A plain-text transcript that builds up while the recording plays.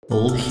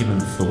All human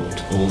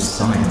thought, all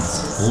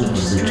science, all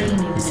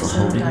religion is the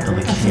holding of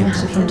a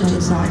candle to the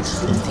light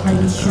of the Are we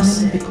universe.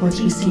 human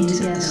because we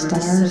gaze at the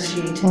stars,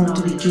 or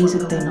do we gaze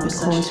at them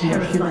because we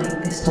are human?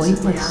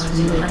 Pointless,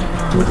 really.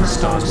 Do the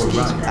stars were gaze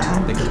right,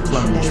 back? they could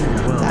plunge from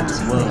world That's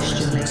to the world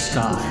question. into the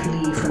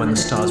sky. But when the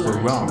stars were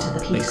wrong,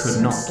 they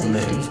could not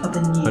live.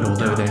 But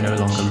although they no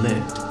longer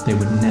lived, they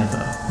would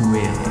never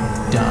really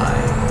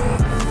die.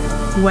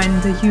 When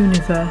the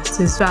universe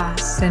is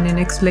vast and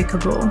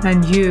inexplicable,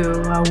 and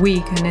you are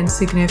weak and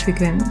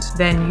insignificant,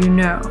 then you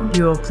know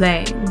you're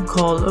playing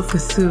Call of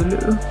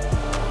Cthulhu.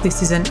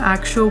 This is an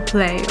actual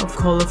play of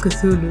Call of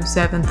Cthulhu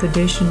 7th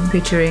edition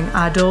featuring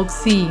adult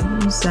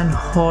themes and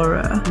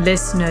horror.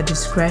 Listener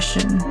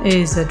discretion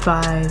is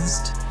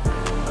advised.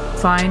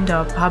 Find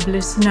our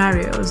published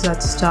scenarios at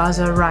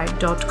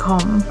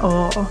starsareright.com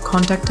or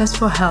contact us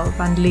for help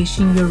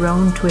unleashing your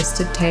own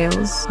twisted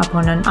tales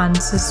upon an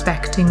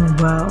unsuspecting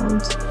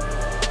world.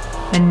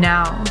 And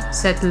now,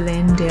 settle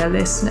in, dear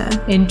listener.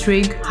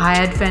 Intrigue,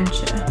 high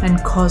adventure,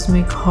 and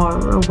cosmic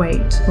horror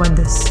await when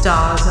the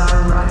stars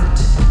are right.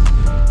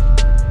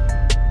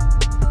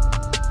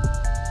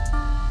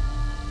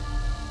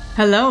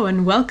 Hello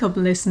and welcome,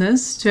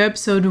 listeners, to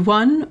episode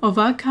 1 of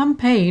our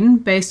campaign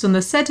based on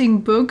the setting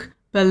book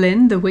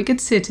Berlin, the Wicked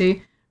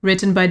City,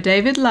 written by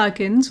David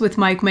Larkins with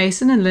Mike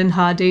Mason and Lynn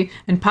Hardy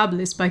and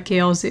published by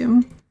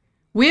Chaosium.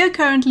 We are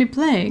currently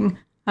playing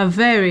a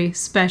very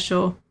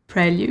special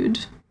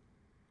prelude.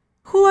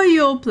 Who are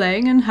you all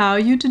playing and how are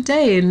you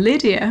today,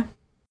 Lydia?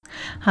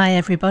 Hi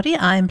everybody,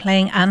 I'm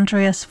playing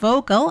Andreas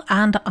Vogel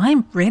and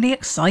I'm really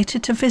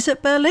excited to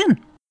visit Berlin.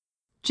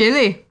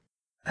 Jilly?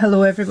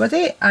 Hello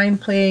everybody, I'm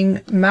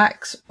playing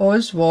Max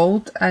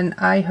Oswald and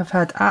I have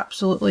had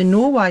absolutely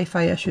no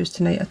Wi-Fi issues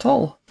tonight at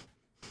all.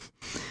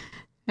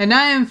 And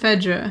I am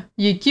Fedra,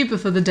 your keeper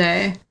for the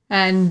day,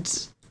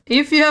 and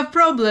if you have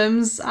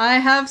problems, I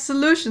have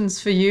solutions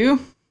for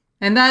you.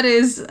 And that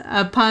is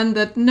a pun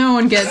that no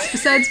one gets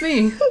besides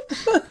me,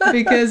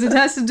 because it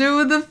has to do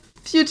with the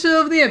future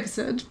of the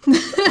episode.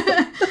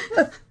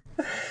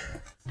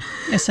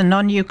 It's a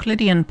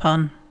non-Euclidean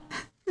pun.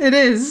 It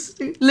is.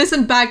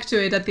 Listen back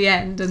to it at the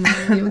end and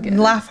then you'll get it.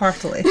 Laugh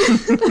heartily.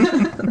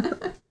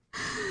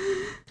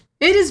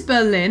 It is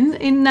Berlin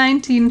in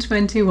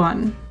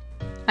 1921.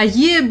 A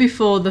year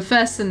before the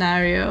first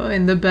scenario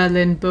in the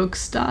Berlin book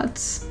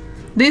starts.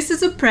 This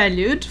is a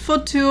prelude for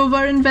two of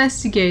our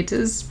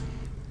investigators,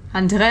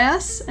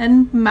 Andreas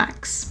and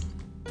Max.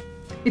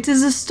 It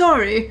is a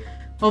story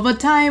of a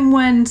time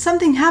when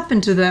something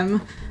happened to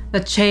them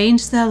that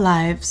changed their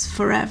lives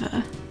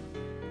forever.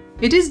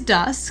 It is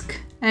dusk,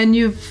 and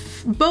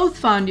you've both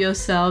found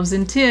yourselves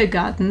in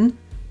Tiergarten,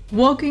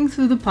 walking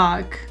through the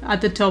park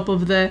at the top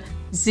of the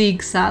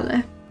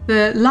Siegsaale,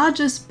 the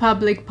largest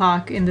public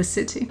park in the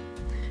city.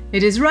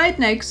 It is right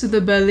next to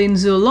the Berlin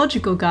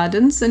Zoological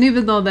Gardens, and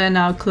even though they're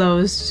now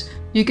closed,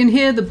 you can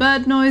hear the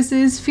bird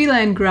noises,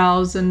 feline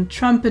growls, and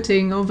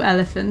trumpeting of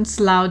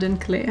elephants loud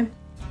and clear.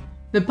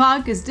 The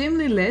park is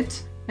dimly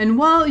lit, and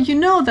while you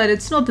know that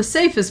it's not the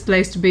safest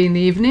place to be in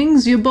the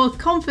evenings, you're both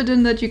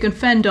confident that you can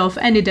fend off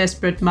any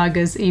desperate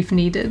muggers if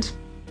needed.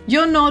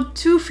 You're not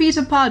 2 feet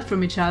apart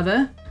from each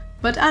other,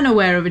 but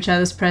unaware of each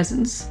other's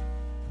presence.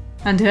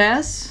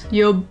 Andreas,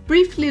 you're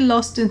briefly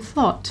lost in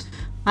thought,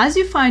 as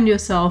you find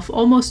yourself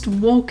almost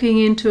walking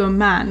into a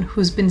man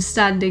who's been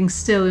standing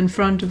still in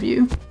front of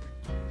you.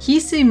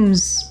 He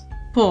seems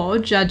poor,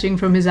 judging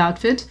from his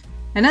outfit,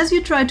 and as you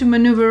try to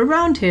maneuver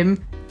around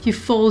him, he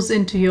falls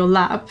into your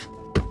lap.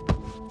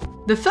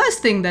 The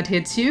first thing that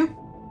hits you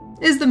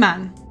is the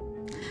man.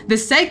 The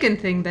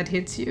second thing that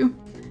hits you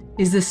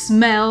is the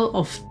smell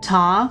of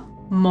tar,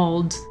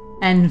 mold,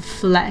 and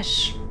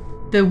flesh.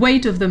 The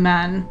weight of the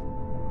man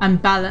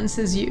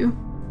unbalances you.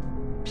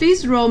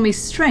 Please roll me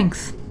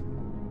strength.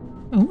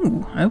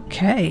 Ooh,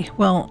 okay.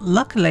 Well,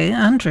 luckily,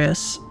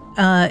 Andreas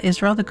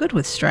is rather good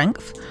with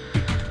strength.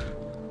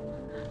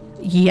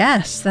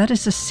 Yes, that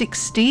is a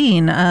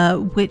 16,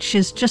 which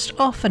is just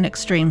off an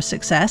extreme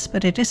success,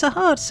 but it is a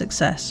hard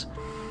success.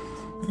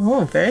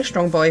 Oh, very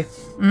strong boy.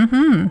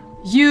 Mm-hmm.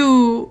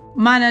 You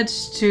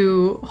manage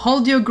to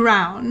hold your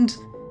ground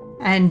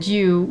and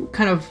you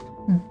kind of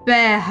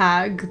bear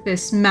hug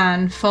this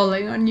man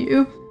falling on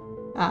you.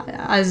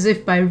 As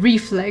if by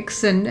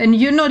reflex, and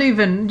you don't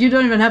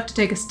even have to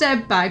take a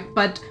step back,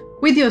 but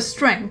with your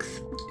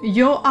strength,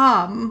 your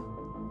arm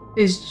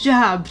is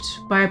jabbed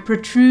by a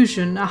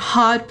protrusion, a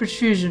hard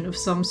protrusion of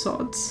some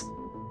sorts.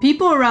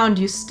 People around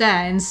you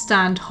stare in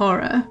stunned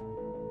horror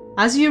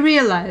as you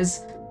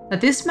realize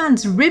that this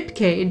man's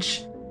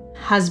ribcage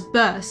has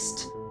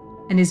burst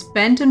and is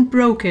bent and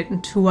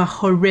broken to a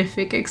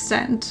horrific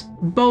extent.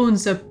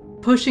 Bones are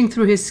pushing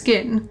through his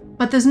skin,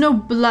 but there's no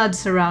blood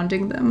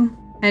surrounding them.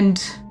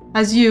 And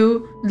as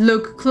you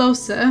look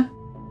closer,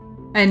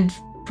 and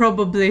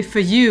probably for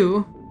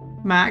you,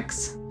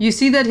 Max, you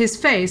see that his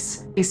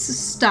face is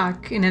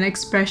stuck in an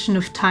expression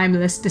of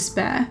timeless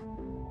despair.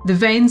 The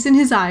veins in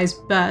his eyes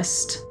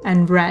burst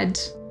and red.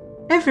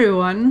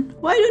 Everyone,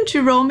 why don't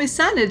you roll me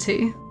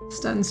sanity,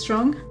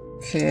 Stunstrong?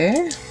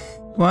 Okay.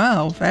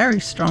 Wow, very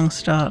strong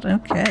start.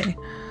 Okay.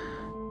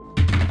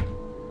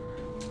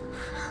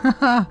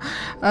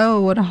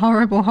 Oh, what a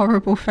horrible,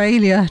 horrible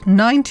failure.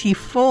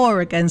 94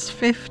 against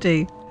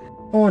 50.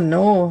 Oh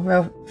no.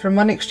 Well, from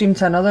one extreme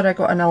to another, I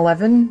got an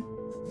 11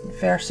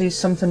 versus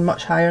something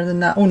much higher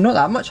than that. Oh, not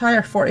that much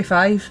higher,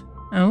 45.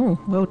 Oh,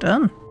 well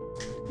done.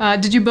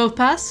 Did you both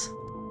pass?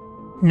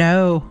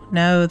 No,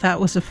 that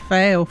was a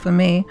fail for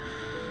me.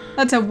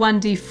 That's a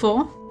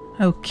 1d4.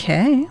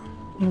 Okay.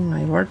 Oh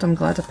my word, I'm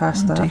glad I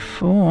passed that.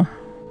 1d4.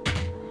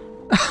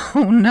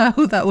 Oh no,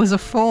 that was a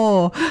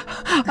 4.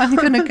 I'm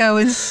going to go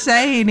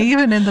insane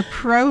even in the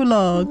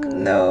prologue.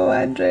 No,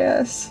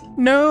 Andreas.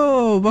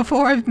 No,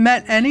 before I've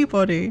met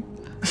anybody.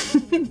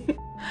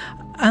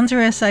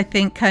 Andreas, I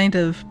think, kind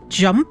of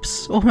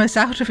jumps almost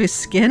out of his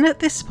skin at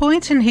this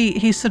point, and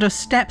he sort of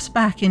steps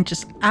back in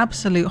just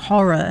absolute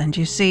horror, and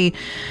you see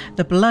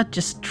the blood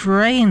just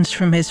drains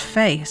from his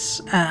face.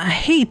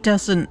 He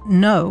doesn't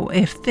know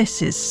if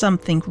this is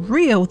something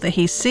real that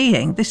he's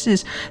seeing.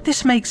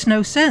 This makes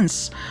no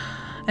sense.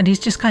 And he's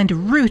just kind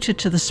of rooted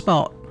to the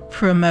spot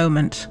for a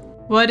moment.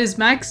 What is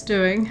Max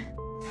doing?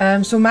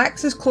 So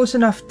Max is close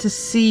enough to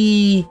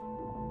see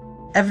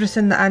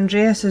everything that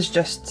Andreas has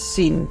just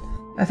seen.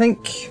 I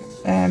think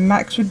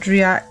Max would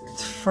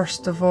react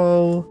first of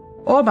all,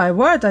 oh my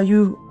word, are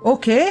you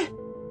okay?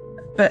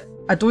 But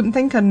I don't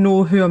think I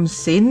know who I'm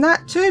saying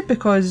that to,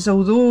 because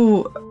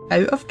although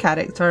out of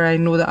character I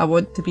know that I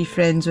want to be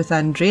friends with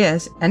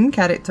Andreas, in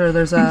character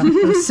there's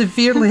a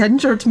severely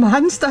injured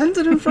man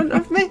standing in front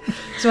of me.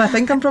 So I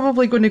think I'm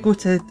probably going to go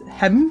to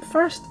him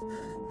first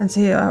and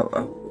say,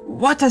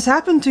 what has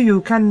happened to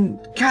you? Can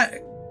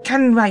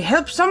I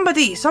help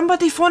somebody?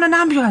 Somebody phone an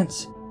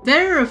ambulance.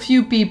 There are a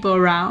few people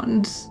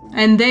around,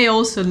 and they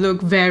also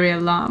look very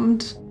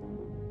alarmed.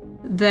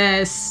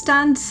 Their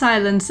stunned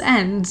silence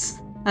ends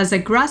as a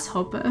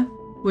grasshopper,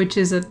 which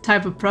is a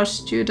type of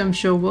prostitute I'm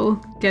sure we'll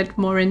get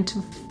more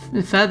into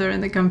further in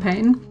the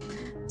campaign,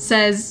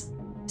 says,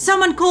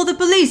 "Someone call the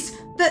police!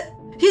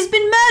 He's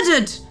been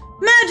murdered!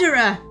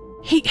 Murderer!"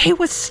 He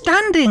was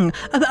standing!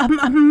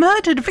 A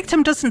murdered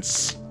victim doesn't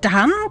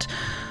stand?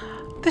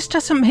 This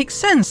doesn't make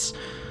sense.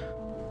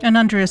 And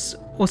Andreas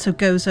also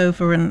goes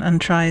over and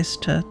tries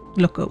to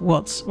look at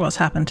what's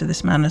happened to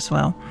this man as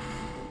well.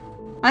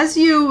 As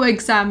you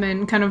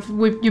examine,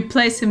 you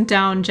place him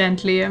down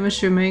gently, I'm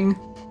assuming,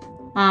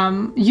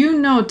 you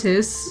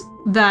notice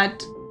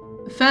that,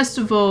 first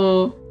of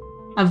all,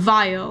 a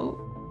vial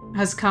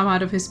has come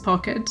out of his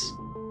pocket,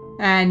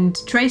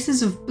 and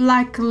traces of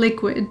black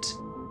liquid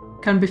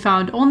can be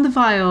found on the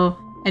vial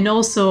and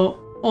also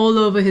all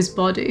over his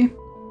body.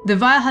 The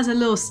vial has a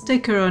little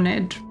sticker on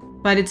it,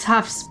 but it's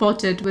half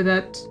spotted with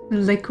that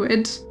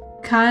liquid.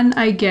 Can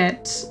I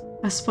get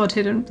a spot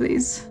hidden,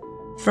 please?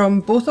 From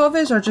both of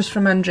us or just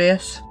from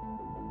Andreas?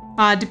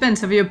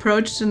 Depends. Have you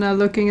approached and are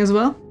looking as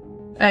well?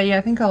 Yeah,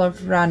 I think I'll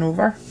have ran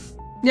over.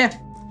 Yeah,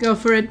 go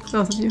for it,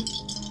 both of you.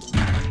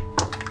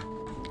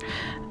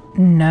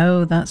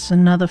 No, that's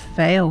another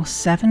fail.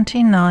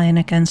 79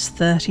 against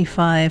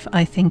 35.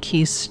 I think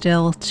he's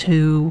still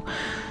too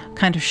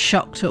kind of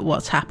shocked at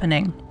what's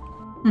happening.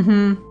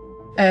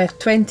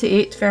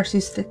 28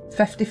 versus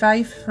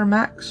 55 for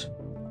Max.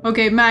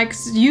 Okay,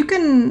 Max, you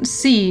can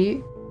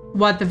see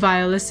what the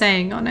vial is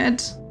saying on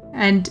it,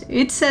 and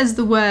it says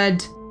the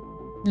word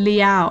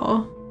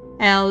Liao,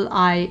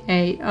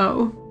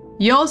 Liao.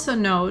 You also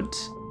note,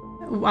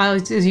 while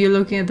as you're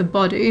looking at the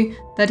body,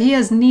 that he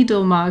has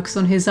needle marks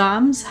on his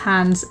arms,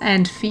 hands,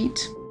 and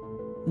feet.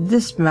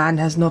 This man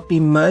has not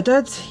been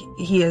murdered.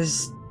 He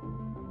is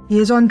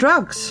on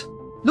drugs.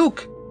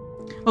 Look.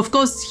 Of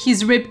course,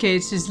 his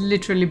ribcage is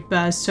literally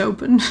burst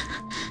open.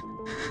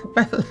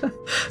 Well,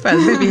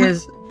 maybe he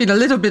has been a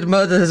little bit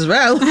murdered as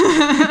well.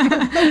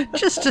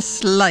 Just a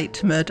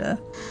slight murder.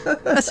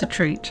 That's a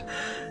treat.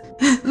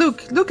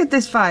 Look at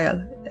this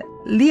vial.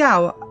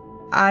 Liao,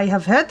 I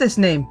have heard this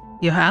name.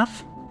 You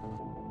have?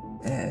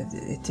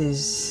 It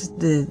is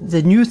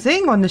the new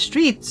thing on the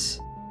streets.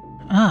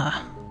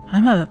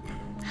 I'm a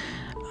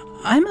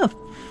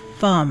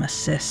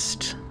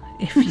pharmacist.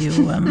 If you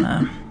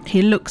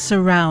he looks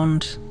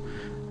around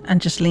and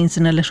just leans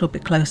in a little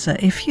bit closer.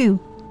 If you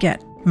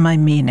get my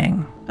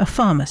meaning, a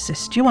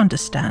pharmacist, you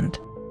understand?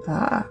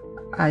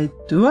 I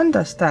do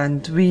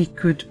understand. We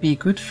could be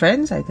good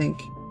friends, I think.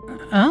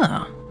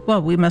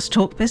 Well, we must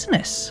talk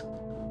business.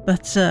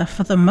 But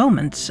for the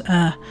moment,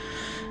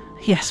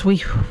 yes,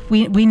 we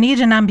need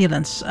an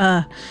ambulance.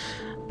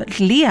 But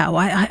Liao,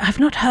 I've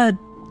not heard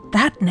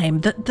that name.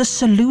 The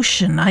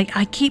solution.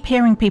 I keep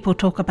hearing people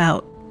talk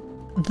about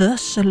the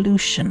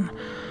solution.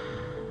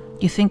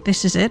 You think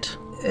this is it?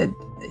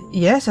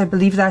 Yes, I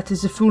believe that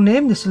is the full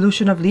name, the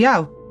solution of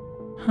Liao.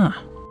 Huh.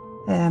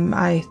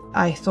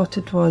 I thought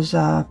it was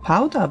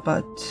powder,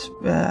 but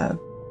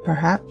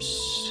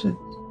perhaps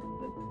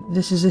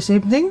this is the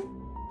same thing?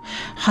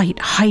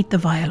 Hide the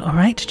vial, all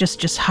right?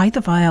 Just hide the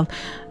vial,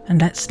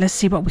 and let's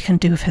see what we can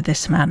do for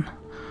this man.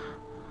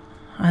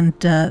 And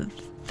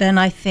then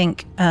I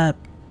think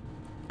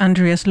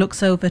Andreas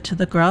looks over to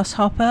the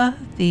grasshopper,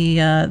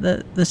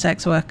 the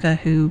sex worker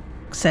who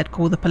said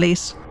call the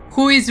police.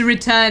 Who is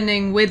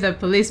returning with a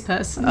police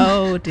person.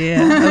 Oh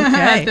dear.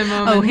 Okay. At the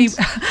moment.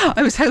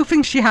 I was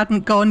hoping she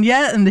hadn't gone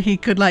yet and he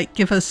could like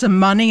give her some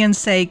money and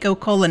say, go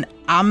call an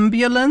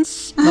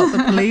ambulance, not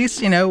the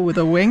police, with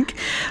a wink.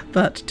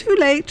 But too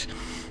late.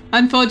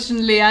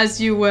 Unfortunately,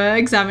 as you were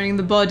examining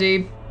the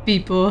body,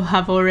 people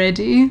have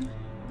already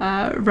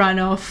run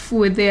off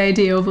with the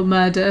idea of a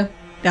murder.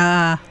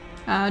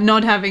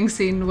 Not having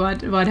seen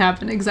what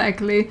happened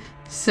exactly.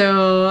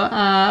 So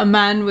a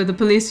man with a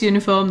police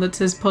uniform that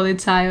says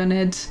Polizei on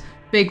it,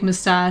 big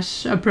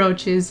moustache,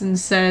 approaches and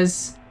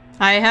says,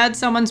 I heard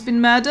someone's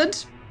been murdered.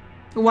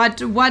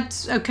 What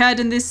occurred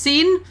in this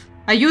scene?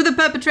 Are you the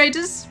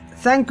perpetrators?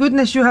 Thank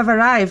goodness you have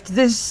arrived.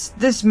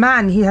 This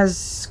man, he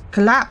has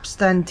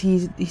collapsed and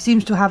he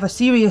seems to have a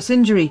serious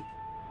injury.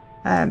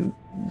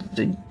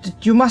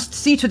 You must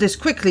see to this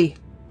quickly.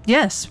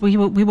 Yes, we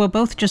were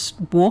both just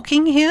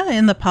walking here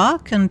in the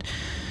park and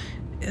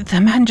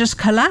the man just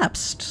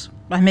collapsed.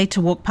 I made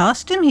to walk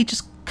past him. He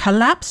just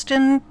collapsed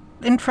in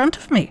front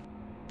of me.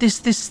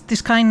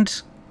 This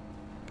kind...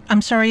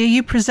 I'm sorry, are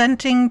you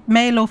presenting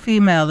male or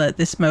female at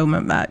this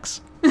moment,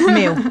 Max?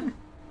 Male.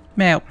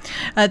 Male.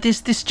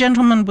 This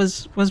gentleman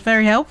was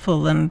very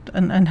helpful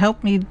and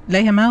helped me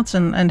lay him out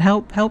and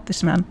help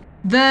this man.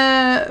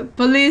 The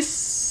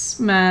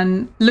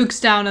policeman looks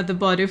down at the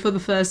body for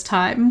the first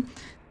time,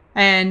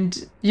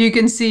 and you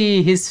can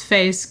see his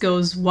face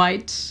goes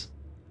white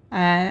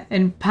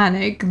in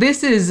panic.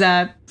 This is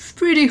a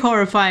pretty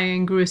horrifying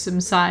and gruesome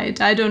sight.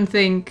 I don't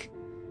think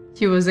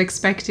he was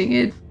expecting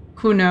it.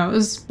 Who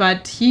knows?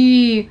 But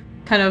he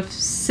kind of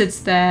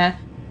sits there,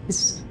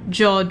 his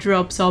jaw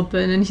drops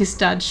open, and he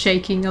starts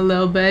shaking a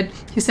little bit.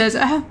 He says,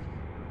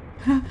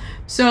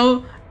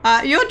 So,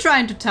 you're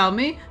trying to tell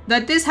me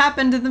that this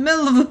happened in the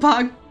middle of the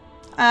park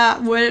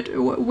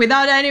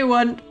without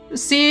anyone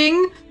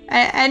seeing?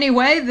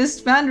 Anyway,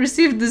 this man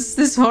received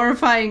this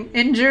horrifying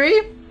injury?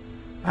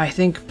 I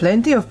think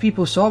plenty of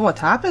people saw what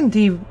happened.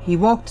 He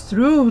walked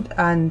through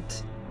and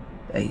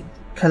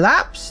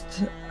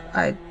collapsed.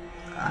 But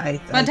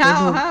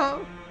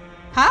how?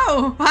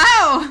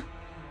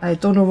 I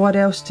don't know what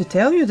else to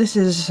tell you. This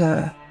is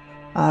a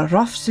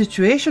rough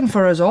situation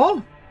for us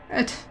all.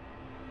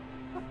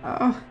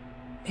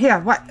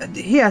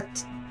 Here,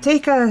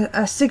 take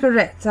a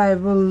cigarette. I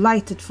will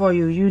light it for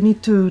you. You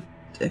need to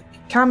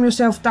calm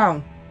yourself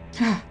down.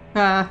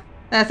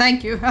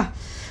 Thank you.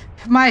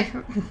 My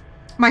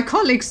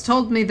colleagues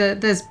told me that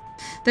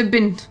there've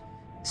been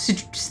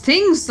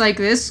things like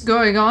this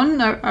going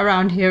on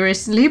around here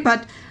recently,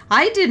 but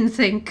I didn't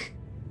think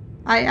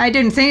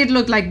it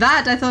looked like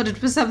that. I thought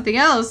it was something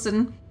else.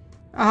 And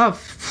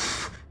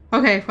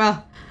okay,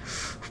 well,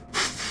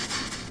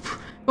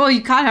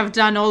 you can't have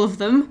done all of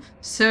them,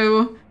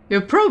 so you're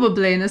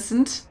probably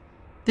innocent.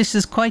 This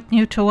is quite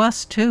new to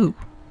us too.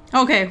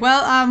 Okay,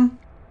 well,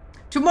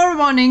 tomorrow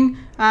morning,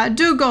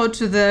 do go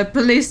to the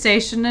police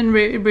station and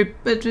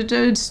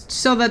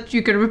so that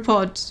you can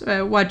report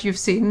what you've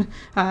seen.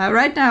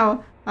 Right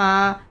now,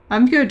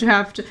 I'm going to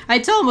have to...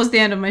 It's almost the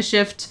end of my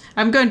shift.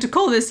 I'm going to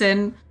call this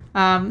in,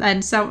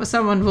 and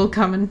someone will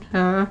come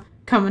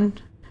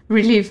and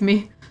relieve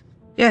me.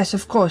 Yes,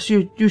 of course.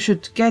 You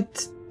should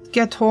get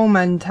home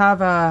and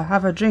have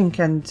a drink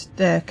and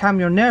calm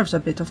your nerves a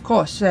bit. Of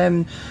course.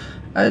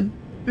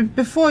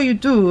 Before you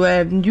do,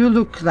 you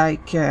look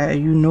like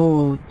you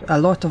know a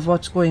lot of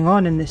what's going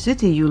on in the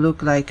city. You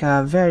look like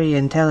a very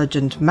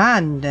intelligent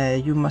man.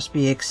 You must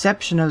be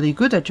exceptionally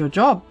good at your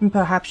job.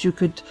 Perhaps you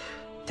could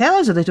tell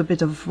us a little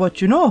bit of what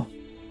you know.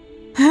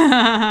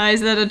 Is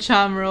that a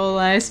charm roll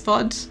I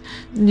spot?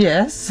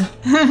 Yes.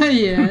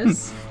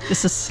 Yes.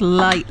 Just a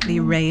slightly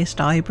raised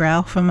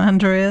eyebrow from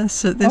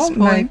Andreas at this point.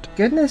 Oh my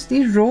goodness,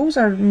 these rolls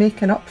are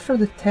making up for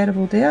the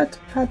terrible day I've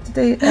had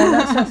today.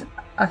 That's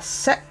a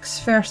 6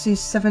 versus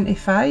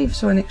 75,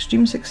 so an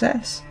extreme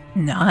success.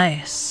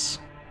 Nice.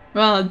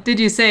 Well, did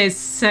you say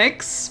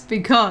 6?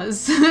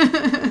 Because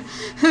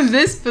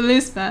this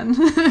policeman,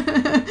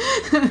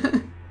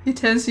 he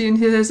turns to you and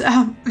he says,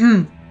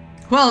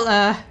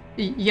 well,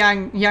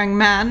 young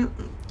man,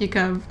 he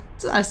kind of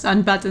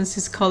unbuttons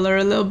his collar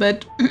a little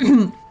bit.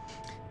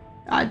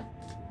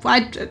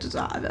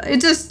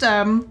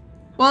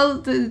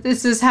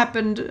 This has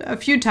happened a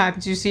few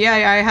times, you see.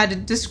 I had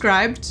it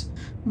described,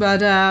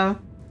 but I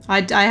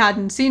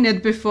hadn't seen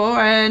it before,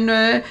 and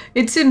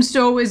it seems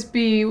to always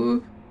be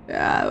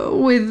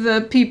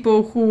with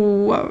people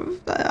who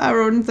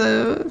are on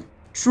the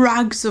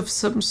drugs of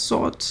some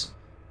sort,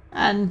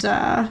 and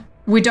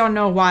we don't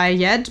know why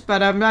yet,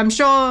 but I'm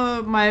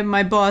sure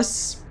my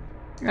boss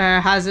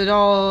has it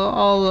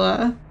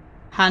all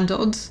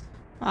handled.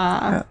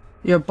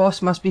 Your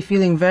boss must be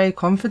feeling very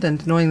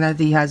confident knowing that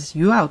he has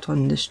you out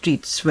on the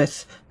streets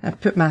with... I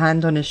put my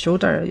hand on his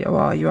shoulder.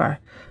 Well, you are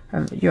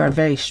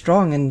very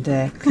strong and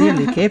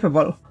clearly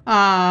capable.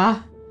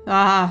 I'm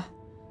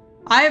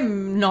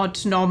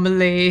not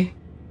normally...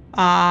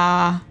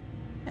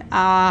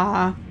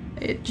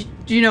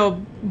 you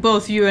know,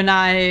 both you and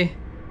I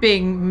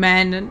being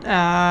men,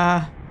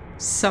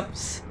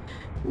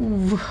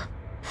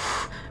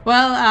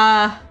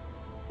 Well,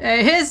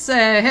 here's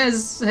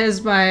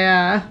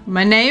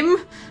my name,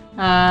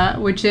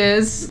 which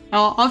is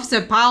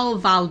Officer Paul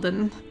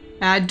Valden.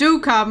 Do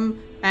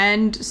come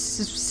and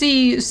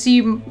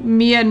see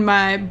me and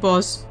my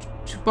boss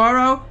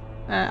tomorrow.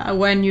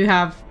 When you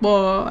have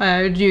more,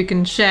 you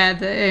can share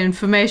the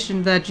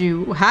information that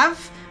you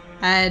have,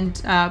 and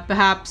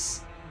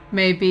perhaps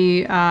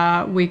maybe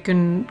we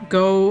can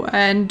go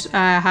and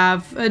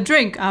have a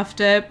drink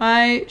after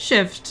my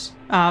shift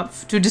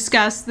to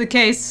discuss the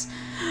case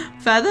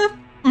further.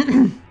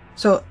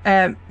 So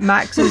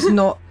Max is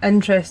not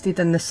interested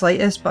in the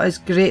slightest, but is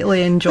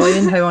greatly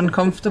enjoying how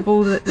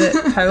uncomfortable that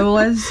Powell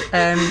is.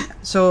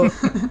 So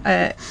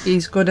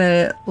he's going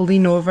to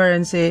lean over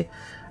and say,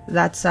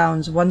 "That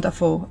sounds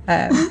wonderful.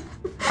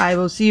 I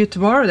will see you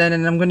tomorrow then."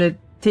 And I'm going to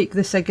take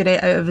the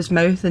cigarette out of his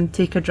mouth and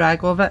take a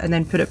drag of it and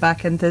then put it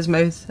back into his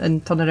mouth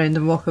and turn around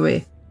and walk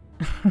away.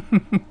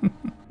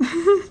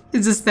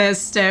 He's just there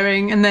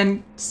staring and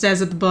then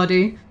stares at the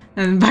body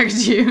and then back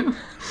at you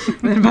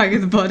and then back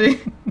at the body.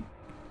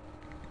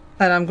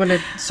 And I'm going to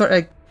sort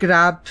of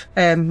grab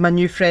my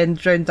new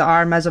friend round the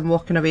arm as I'm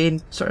walking away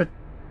and sort of,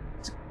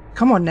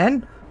 "Come on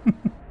then,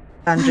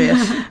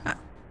 Andreas."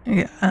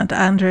 Yeah, and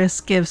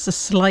Andreas gives a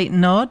slight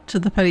nod to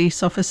the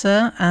police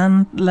officer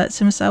and lets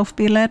himself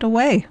be led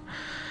away.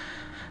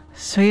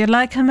 "So you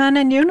like a man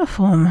in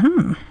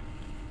uniform,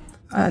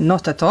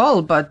 Not at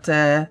all, but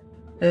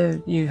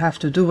you have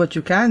to do what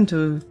you can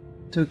to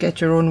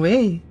get your own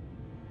way.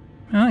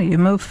 Oh, you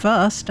move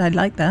fast. I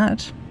like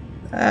that.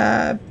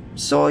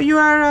 So you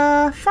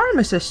are a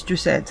pharmacist, you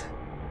said?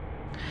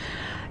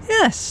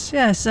 Yes,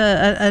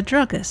 a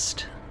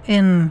druggist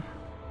in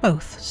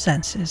both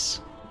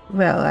senses.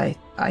 Well,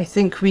 I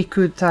think we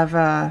could have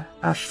a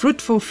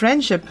fruitful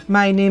friendship.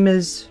 My name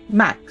is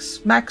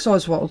Max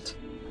Oswald.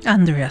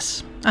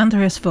 Andreas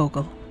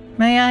Vogel.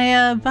 May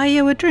I buy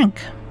you a drink,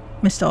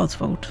 Mr.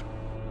 Oswald?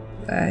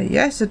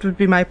 Yes, it would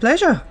be my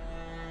pleasure.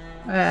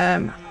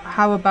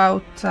 How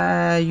about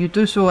you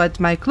do so at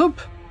my club?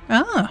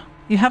 Ah,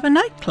 you have a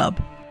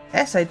nightclub?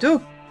 Yes, I do.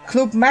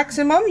 Club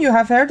Maximum, you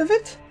have heard of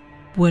it?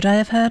 Would I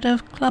have heard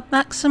of Club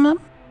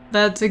Maximum?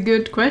 That's a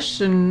good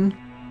question.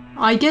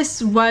 I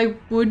guess why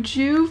would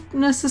you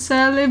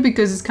necessarily?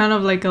 Because it's kind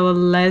of like a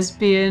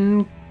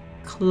lesbian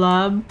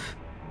club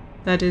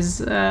that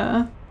is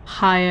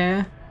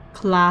higher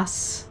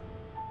class.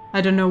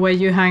 I don't know where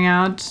you hang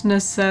out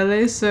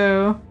necessarily,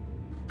 so...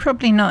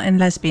 Probably not in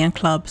lesbian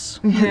clubs.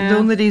 Yeah. The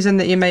only reason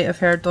that you might have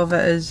heard of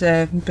it is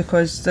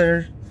because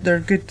they're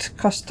good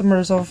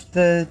customers of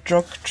the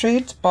drug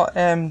trade, but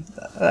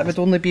that would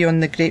only be on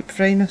the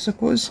Grapevine, I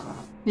suppose.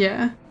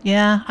 Yeah.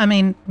 Yeah, I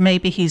mean,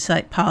 maybe he's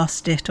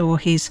past it, or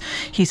he's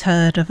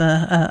heard of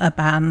a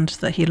band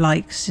that he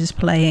likes is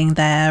playing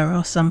there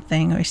or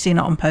something, or he's seen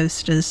it on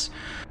posters.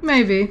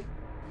 Maybe.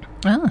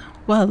 Ah,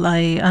 well,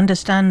 I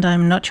understand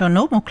I'm not your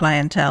normal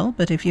clientele,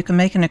 but if you can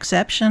make an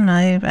exception,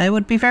 I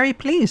would be very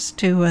pleased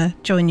to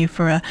join you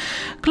for a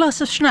glass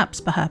of schnapps,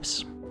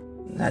 perhaps.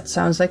 That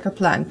sounds like a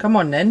plan. Come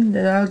on then,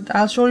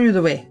 I'll show you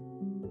the way.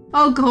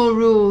 Alcohol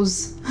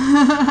rules.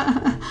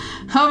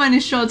 How many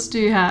shots do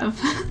you have?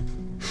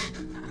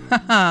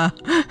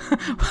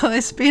 Well,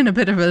 it's been a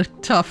bit of a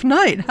tough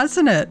night,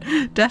 hasn't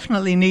it?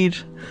 Definitely need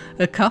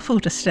a couple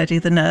to steady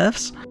the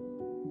nerves.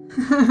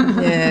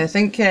 Yeah, I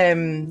think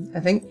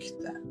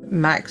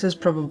Max is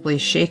probably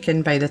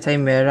shaken by the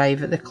time we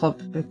arrive at the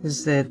club,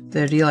 because the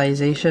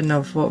realisation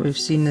of what we've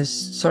seen is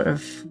sort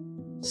of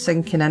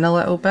sinking in a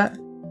little bit.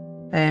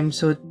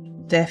 So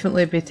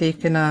definitely be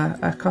taking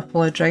a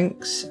couple of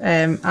drinks,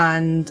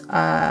 and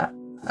I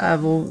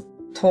will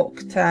talk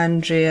to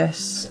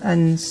Andreas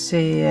and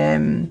say,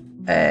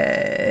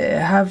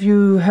 have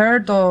you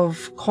heard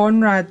of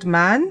Conrad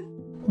Mann?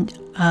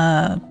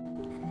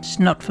 It's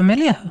not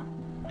familiar.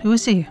 Who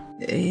is he?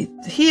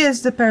 He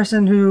is the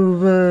person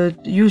who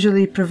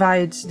usually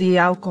provides the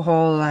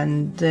alcohol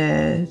and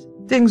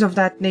things of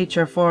that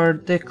nature for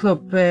the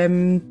club.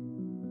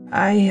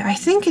 I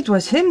think it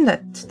was him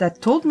that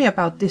told me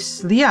about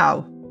this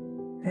Liao.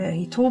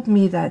 He told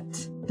me that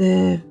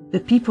the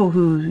people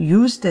who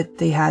used it,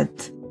 they had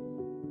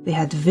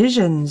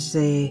visions.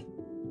 They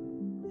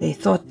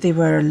thought they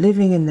were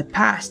living in the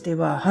past. They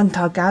were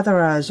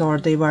hunter-gatherers, or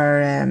they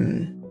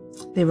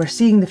were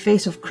seeing the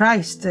face of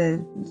Christ.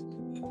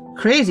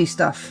 Crazy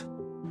stuff.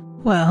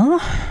 Well,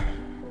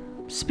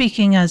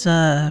 speaking as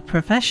a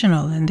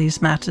professional in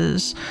these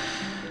matters,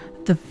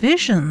 the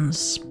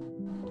visions,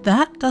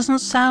 that doesn't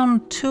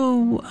sound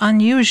too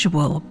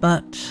unusual,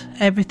 but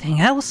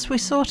everything else we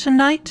saw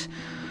tonight,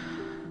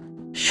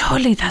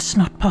 surely that's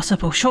not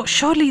possible.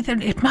 Surely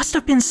it must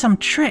have been some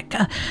trick.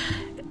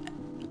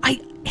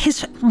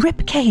 His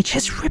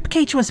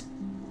ribcage was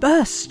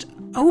burst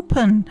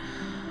open.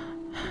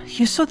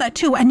 You saw that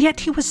too, and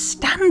yet he was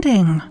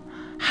standing.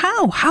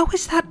 How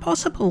is that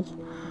possible?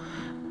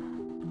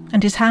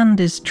 And his hand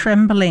is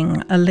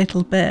trembling a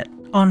little bit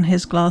on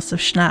his glass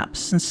of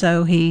schnapps, and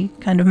so he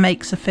kind of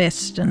makes a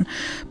fist and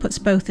puts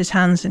both his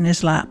hands in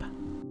his lap.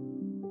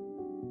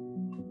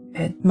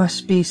 It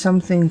must be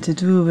something to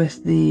do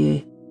with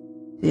the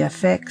the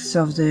effects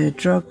of the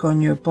drug on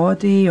your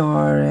body,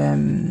 or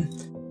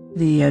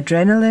the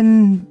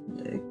adrenaline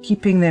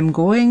keeping them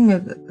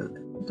going.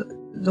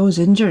 Those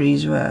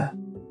injuries were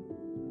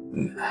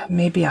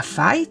maybe a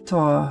fight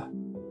or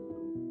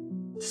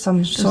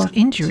some sort. Those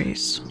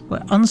injuries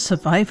were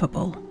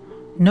unsurvivable.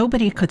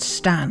 Nobody could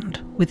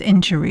stand with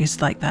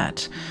injuries like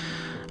that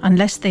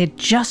unless they had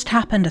just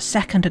happened a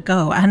second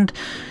ago, and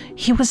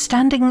he was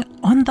standing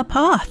on the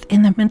path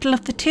in the middle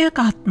of the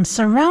Tiergarten,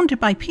 surrounded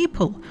by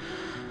people.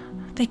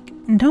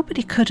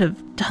 Nobody could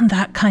have done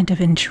that kind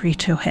of injury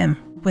to him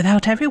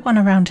without everyone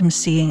around him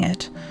seeing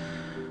it.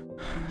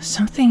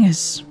 Something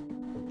is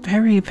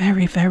very,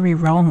 very, very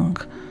wrong,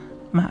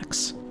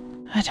 Max.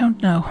 I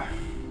don't know.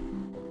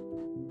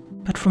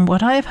 But from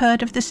what I have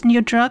heard of this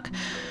new drug,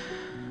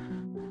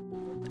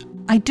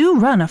 I do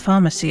run a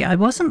pharmacy. I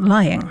wasn't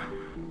lying.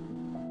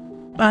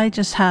 I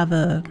just have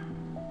a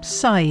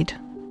side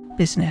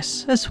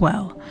business as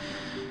well.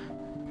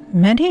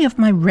 Many of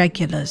my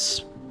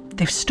regulars,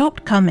 they've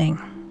stopped coming.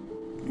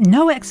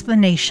 No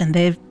explanation.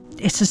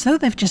 It's as though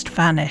they've just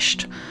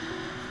vanished.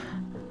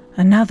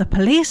 And now the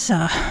police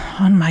are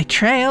on my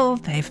trail.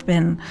 They've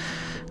been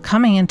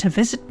coming in to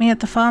visit me at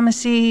the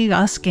pharmacy,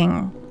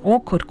 asking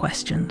awkward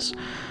questions.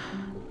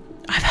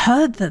 I've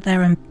heard that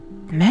there are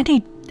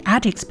many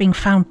addicts being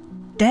found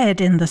dead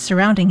in the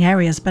surrounding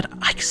areas, but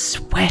I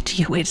swear to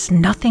you, it's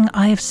nothing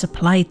I have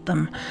supplied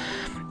them.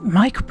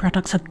 My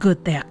products are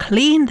good. They are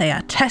clean. They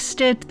are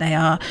tested. They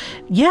are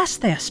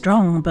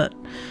strong, but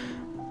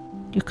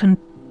you can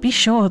be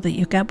sure that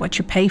you get what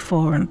you pay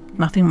for, and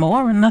nothing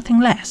more and nothing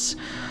less.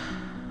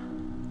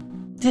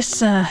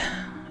 This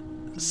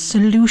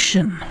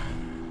solution,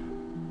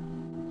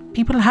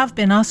 people have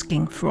been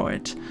asking for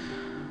it,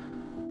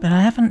 but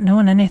I haven't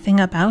known anything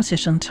about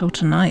it until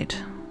tonight.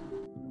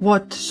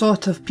 What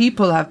sort of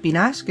people have been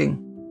asking?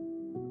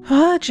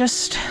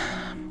 Just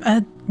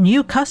a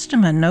new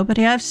customer,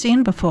 nobody I've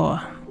seen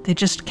before. They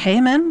just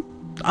came in,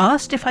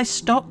 asked if I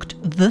stocked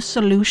the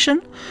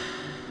solution.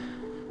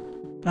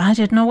 I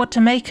didn't know what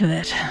to make of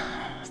it.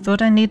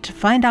 Thought I need to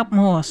find out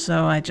more,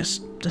 so I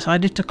just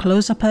decided to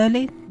close up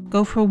early,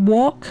 go for a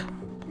walk,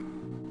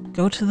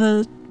 go to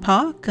the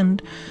park, and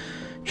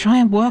try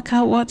and work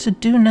out what to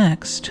do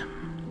next.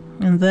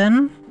 And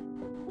then,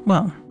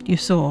 well, you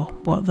saw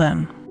what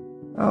then.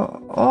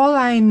 All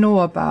I know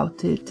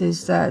about it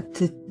is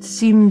that it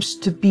seems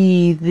to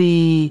be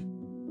the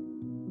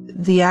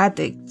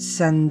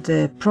addicts and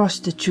the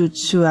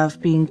prostitutes who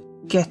have been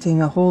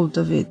getting a hold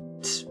of it.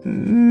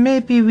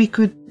 Maybe we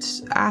could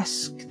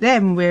ask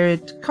them where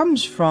it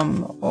comes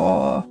from,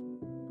 or...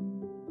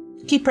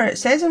 Keeper, it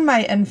says in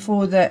my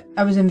info that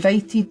I was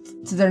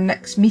invited to their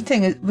next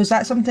meeting. Was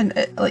that something,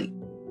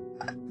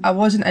 I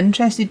wasn't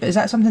interested, but is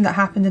that something that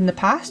happened in the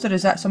past, or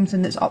is that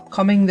something that's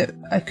upcoming that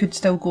I could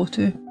still go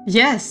to?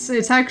 Yes,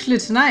 it's actually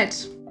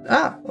tonight.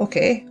 Ah,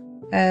 okay.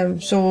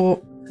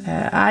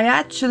 I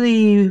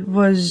actually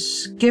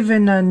was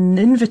given an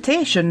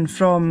invitation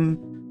from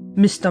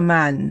Mr.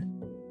 Mann.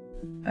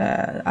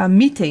 A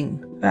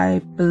meeting. I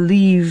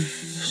believe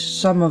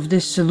some of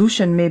this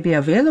solution may be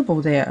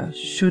available there.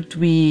 Should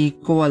we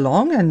go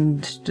along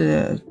and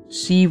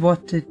see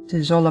what it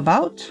is all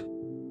about?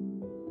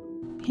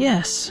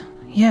 Yes,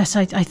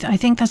 I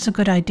think that's a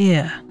good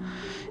idea.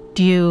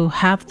 Do you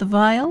have the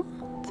vial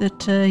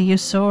that you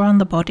saw on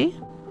the body?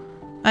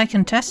 I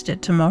can test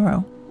it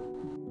tomorrow.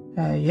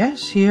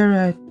 Yes,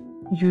 here,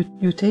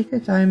 you take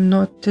it. I'm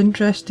not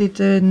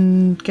interested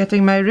in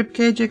getting my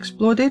ribcage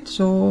exploded,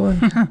 so...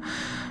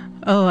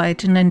 Oh, I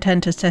didn't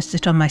intend to test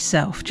it on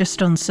myself,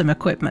 just on some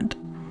equipment.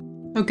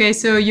 Okay,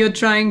 so you're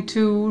trying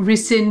to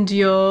rescind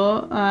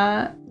your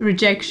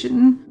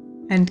rejection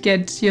and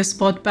get your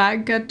spot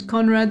back at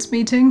Conrad's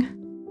meeting?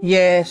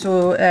 Yeah,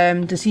 so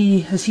has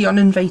he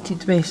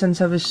uninvited me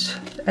since I was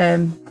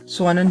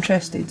so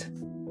uninterested?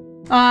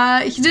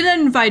 He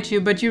didn't invite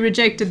you, but you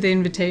rejected the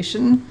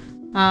invitation.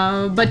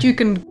 But you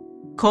can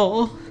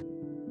call.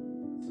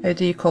 How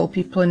do you call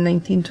people in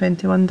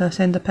 1921 to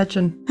send a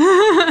pigeon?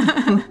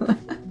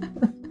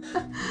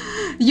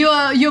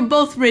 You're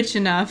both rich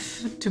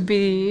enough to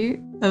be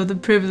the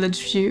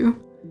privileged few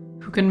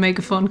who can make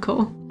a phone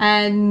call.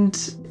 And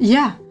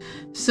yeah,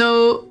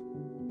 so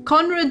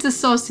Conrad's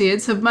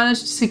associates have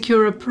managed to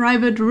secure a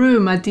private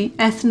room at the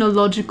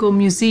Ethnological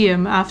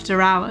Museum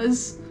after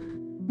hours.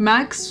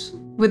 Max,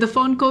 with a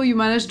phone call, you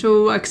managed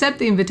to accept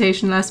the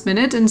invitation last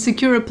minute and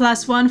secure a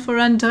 +1 for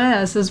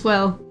Andreas as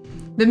well.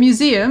 The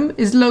museum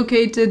is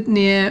located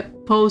near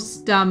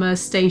Potsdamer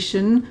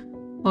Station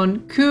on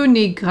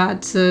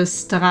Königgrätzer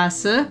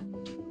Straße.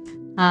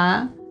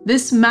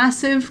 This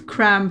massive,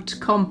 cramped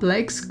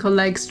complex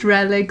collects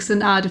relics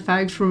and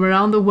artifacts from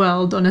around the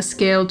world on a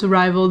scale to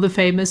rival the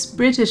famous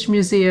British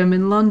Museum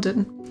in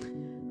London.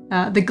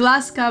 The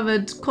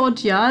glass-covered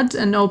courtyard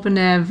and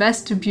open-air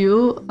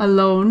vestibule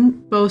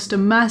alone boast a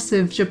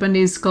massive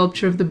Japanese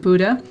sculpture of the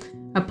Buddha,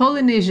 a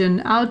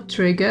Polynesian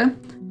outrigger,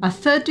 a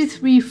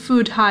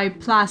 33-foot-high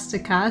plaster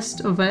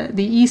cast of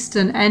the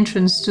eastern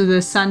entrance to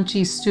the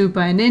Sanchi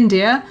Stupa in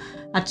India,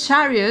 a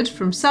chariot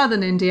from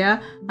southern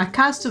India, a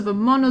cast of a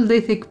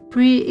monolithic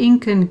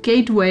pre-Incan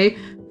gateway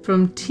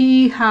from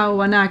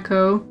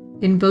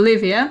Tiahuanaco in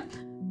Bolivia,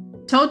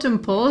 totem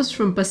poles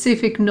from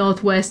Pacific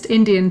Northwest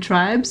Indian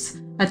tribes,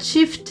 a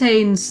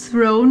chieftain's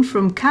throne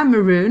from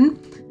Cameroon,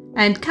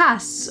 and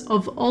casts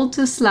of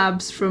altar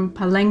slabs from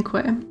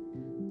Palenque.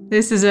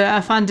 This is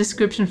a fun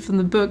description from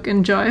the book,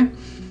 enjoy.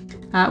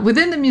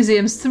 Within the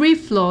museum's 3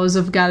 floors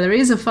of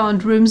galleries are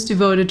found rooms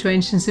devoted to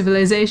ancient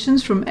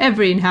civilizations from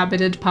every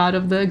inhabited part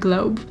of the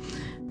globe.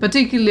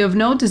 Particularly of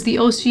note is the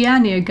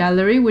Oceania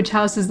Gallery, which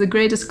houses the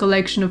greatest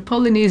collection of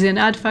Polynesian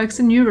artifacts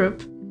in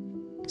Europe.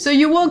 So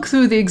you walk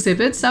through the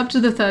exhibits up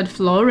to the 3rd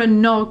floor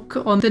and knock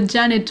on the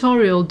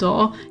janitorial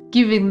door,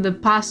 giving the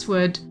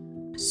password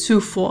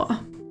Sufor,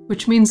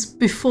 which means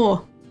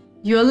before.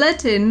 You are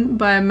let in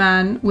by a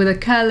man with a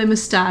curly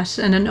moustache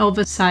and an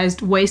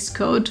oversized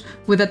waistcoat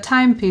with a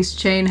timepiece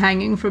chain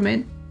hanging from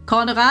it.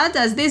 Conrad,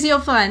 is this your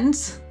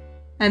friends?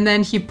 And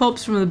then he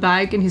pops from the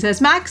bag and he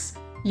says, Max?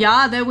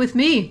 Yeah, they're with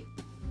me.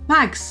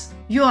 Max,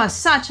 you are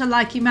such a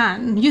lucky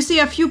man. You see,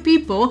 a few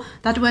people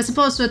that were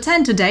supposed to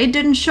attend today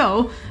didn't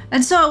show,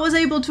 and so I was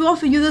able to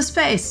offer you the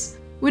space.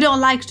 We don't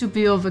like to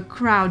be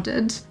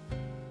overcrowded.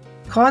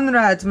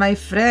 Conrad, my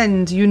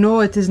friend, you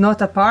know it is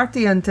not a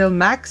party until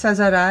Max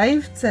has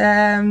arrived.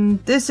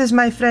 This is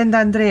my friend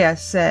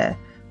Andreas.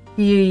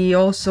 He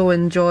also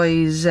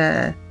enjoys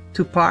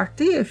to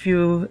party, if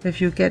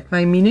you get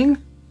my meaning.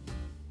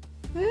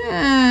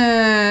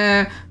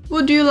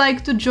 Would you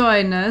like to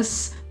join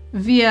us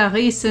via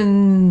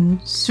Riesen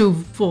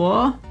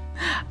Suvor?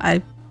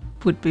 I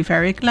would be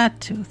very glad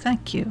to,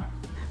 thank you.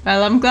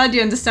 Well, I'm glad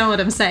you understand what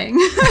I'm saying.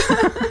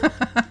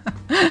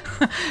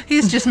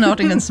 He's just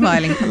nodding and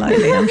smiling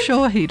politely. I'm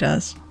sure he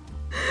does.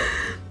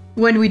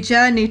 When we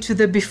journey to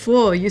the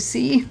before, you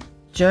see.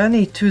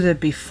 Journey to the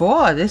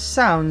before? This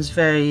sounds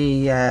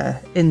very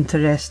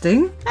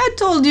interesting. I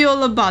told you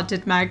all about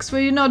it, Max.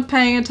 Were you not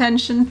paying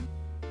attention?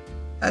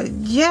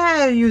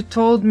 Yeah, you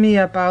told me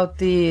about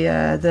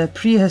the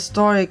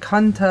prehistoric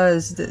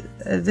hunters.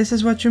 This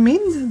is what you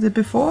mean? The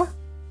before?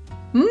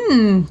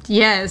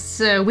 Yes.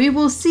 We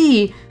will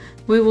see.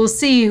 We will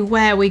see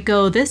where we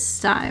go this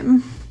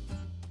time.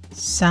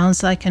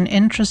 Sounds like an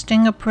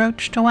interesting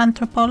approach to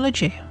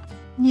anthropology.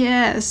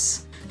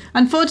 Yes.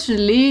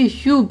 Unfortunately,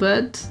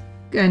 Hubert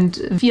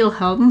and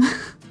Wilhelm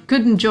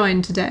couldn't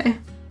join today,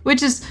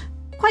 which is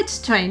quite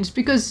strange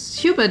because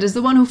Hubert is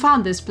the one who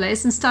found this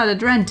place and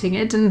started renting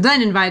it and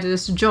then invited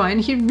us to join.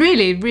 He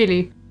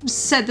really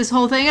set this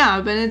whole thing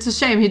up, and it's a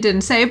shame he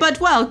didn't say. But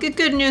well,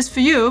 good news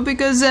for you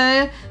because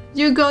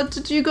you got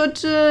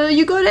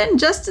in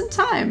just in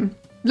time.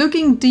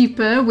 Looking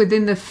deeper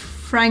within the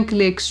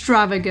frankly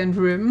extravagant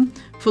room,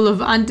 full of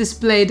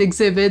undisplayed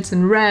exhibits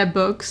and rare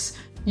books,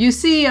 you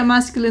see a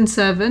masculine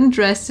servant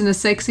dressed in a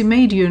sexy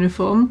maid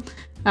uniform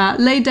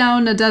lay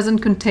down a dozen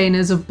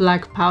containers of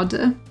black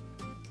powder.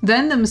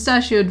 Then the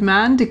mustachioed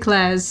man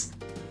declares,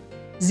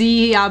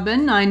 Sie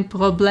haben ein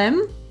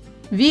Problem?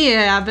 Wir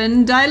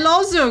haben die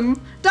Lösung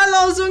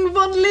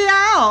von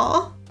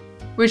Liao.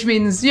 Which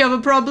means, you have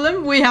a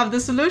problem, we have the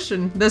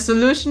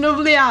solution of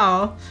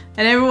Liao.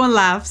 And everyone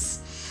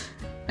laughs.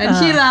 And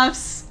he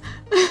laughs.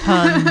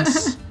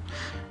 Puns.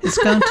 It's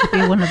going to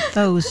be one of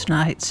those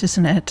nights,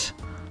 isn't it?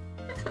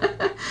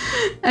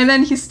 And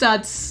then he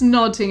starts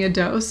snorting a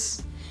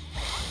dose.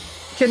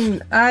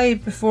 Can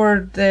I,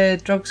 before the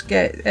drugs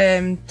get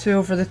too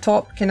over the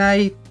top, can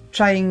I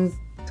try and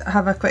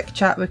have a quick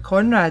chat with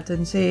Conrad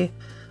and say,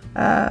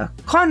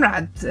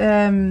 Conrad,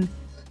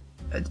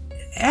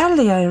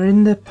 earlier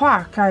in the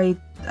park I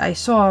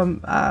saw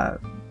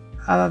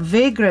a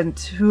vagrant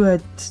who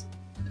had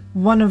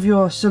one of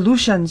your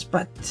solutions,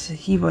 but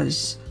he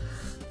was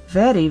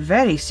very,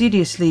 very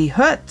seriously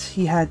hurt.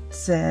 He had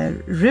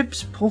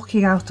ribs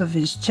poking out of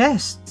his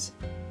chest.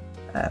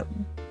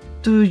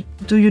 Do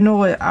you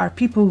know, are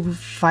people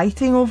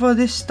fighting over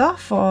this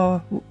stuff,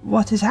 or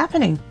what is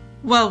happening?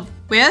 Well,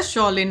 we're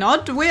surely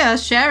not. We are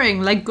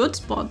sharing like good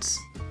spots.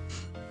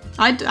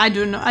 I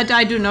do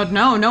not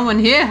know. No one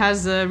here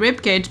has a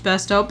ribcage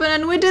burst open,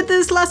 and we did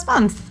this last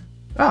month.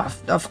 Oh,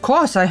 of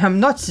course, I am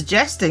not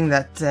suggesting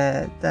that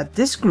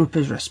this group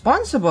is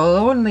responsible.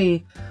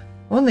 Only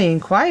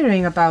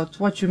inquiring about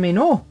what you may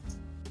know.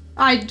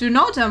 I do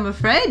not, I'm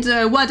afraid.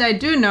 What I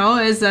do know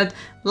is that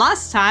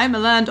last time I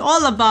learned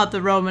all about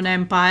the Roman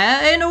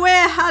Empire in a way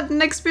I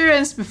hadn't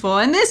experienced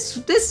before, and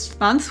this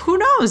month, who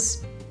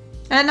knows?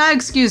 And now,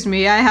 excuse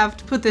me, I have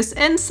to put this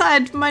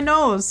inside my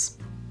nose.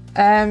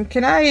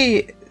 Can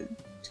I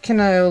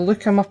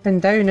look him up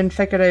and down and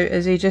figure out,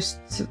 is he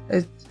just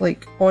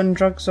like on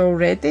drugs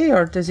already,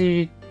 or does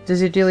he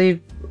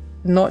really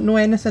not know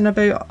anything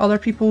about other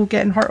people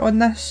getting hurt on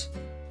this?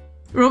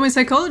 Roll me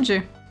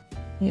psychology.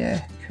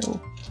 Yeah,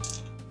 cool.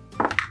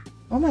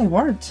 Oh my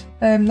word.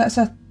 That's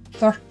a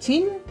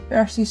 13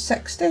 versus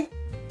 60.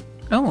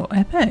 Oh,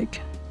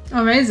 epic.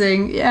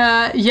 Amazing.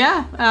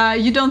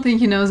 You don't think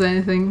he knows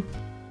anything.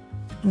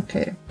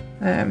 Okay.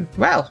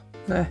 Well,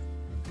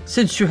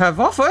 since you have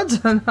offered,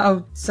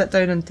 I'll sit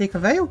down and take a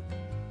vial.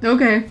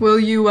 Okay, will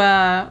you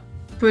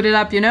put it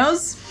up your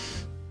nose.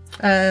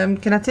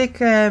 Can I take,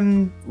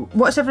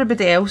 what's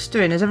everybody else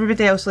doing? Is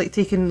everybody else like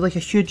taking like a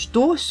huge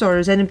dose, or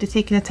is anybody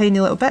taking a tiny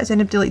little bit? Is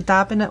anybody like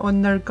dabbing it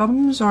on their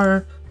gums,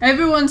 or?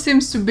 Everyone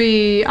seems to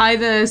be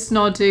either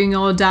snorting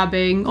or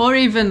dabbing or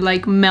even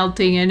like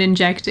melting and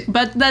injecting,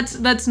 but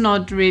that's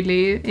not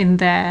really in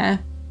their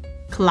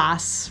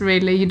class,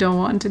 really. You don't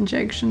want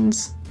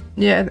injections.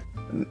 Yeah,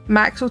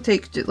 Max will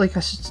take like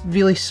a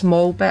really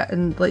small bit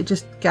and like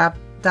just dab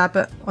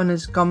it on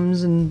his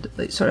gums and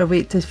like sort of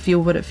wait to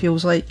feel what it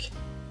feels like.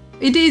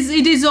 It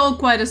is all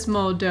quite a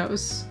small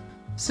dose,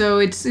 so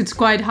it's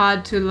quite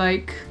hard to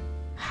like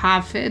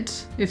half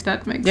it, if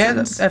that makes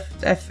sense.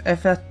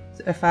 Yeah,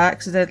 if I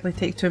accidentally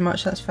take too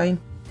much, that's fine.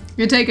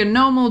 You take a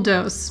normal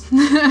dose.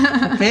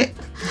 Okay.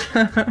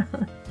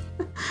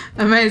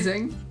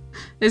 Amazing.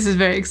 This is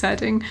very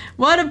exciting.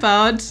 What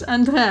about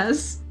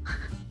Andreas?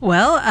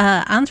 Well,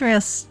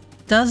 Andreas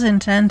does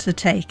intend to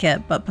take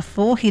it, but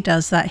before he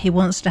does that, he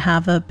wants to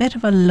have a bit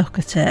of a look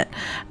at it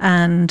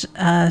and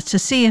to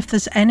see if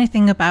there's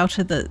anything about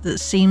it that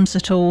seems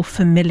at all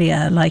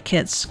familiar, like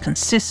its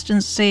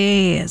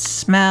consistency, its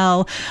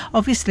smell.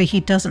 Obviously,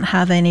 he doesn't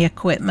have any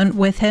equipment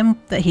with him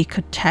that he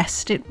could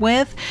test it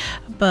with,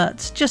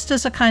 but just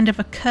as a kind of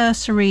a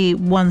cursory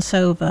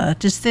once-over,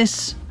 does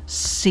this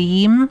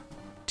seem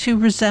to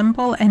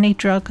resemble any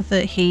drug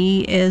that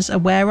he is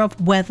aware of,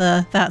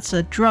 whether that's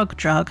a drug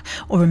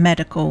or a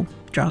medical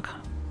drug,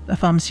 a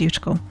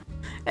pharmaceutical?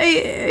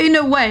 In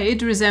a way,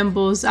 it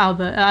resembles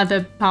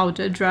other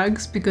powder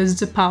drugs because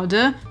it's a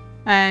powder,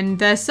 and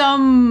there's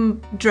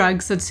some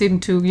drugs that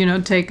seem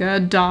to, take a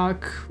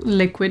dark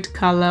liquid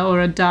color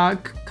or a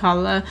dark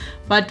color,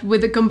 but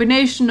with a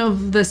combination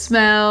of the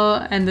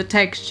smell and the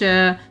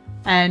texture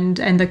and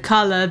the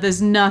color,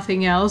 there's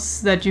nothing else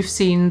that you've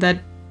seen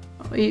that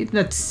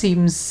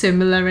seems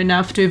similar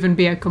enough to even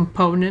be a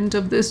component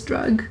of this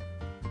drug.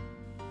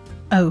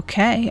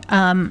 Okay.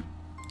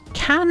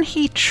 Can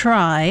he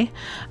try?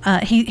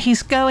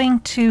 He's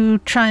going to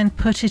try and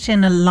put it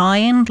in a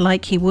line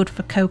like he would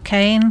for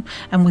cocaine,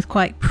 and with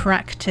quite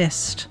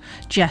practiced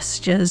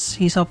gestures.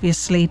 He's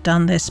obviously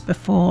done this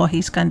before.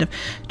 He's kind of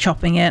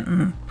chopping it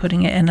and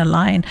putting it in a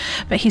line,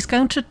 but he's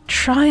going to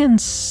try and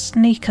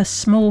sneak a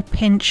small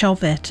pinch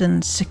of it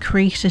and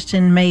secrete it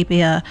in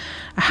maybe a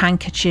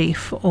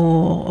handkerchief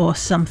or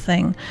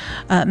something,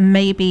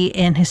 maybe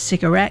in his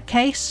cigarette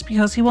case,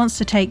 because he wants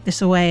to take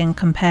this away and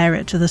compare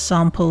it to the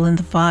sample in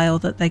the vial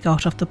that they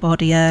got off the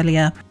body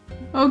earlier.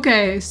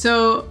 Okay,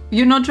 so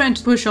you're not trying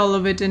to push all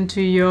of it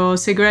into your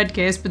cigarette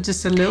case, but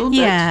just a little bit?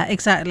 Yeah,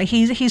 exactly.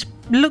 He's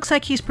looks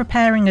like he's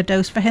preparing a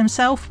dose for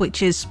himself,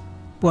 which is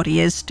what he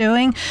is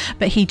doing,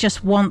 but he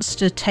just wants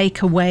to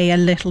take away a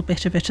little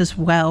bit of it as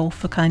well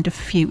for kind of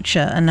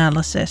future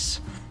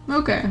analysis.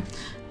 Okay.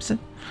 So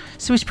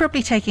he's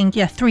probably taking,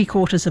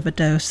 3/4 of a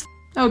dose.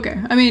 Okay.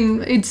 I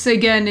mean,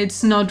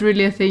 it's not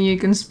really a thing you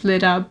can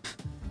split up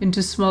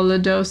into smaller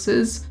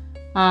doses.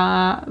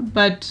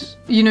 But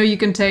you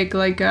can take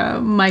like a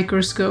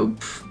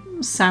microscope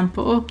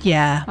sample.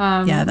 Yeah,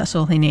 that's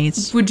all he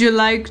needs. Would you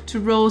like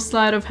to roll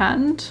sleight of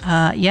hand?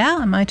 Yeah,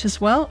 I might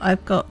as well.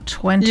 I've got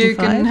 25. You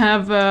can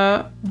have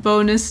a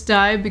bonus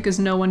die because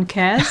no one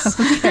cares.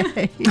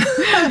 Okay.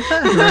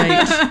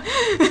 Right.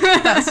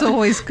 That's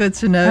always good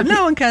to know.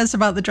 No one cares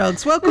about the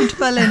drugs. Welcome to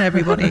Berlin,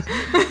 everybody.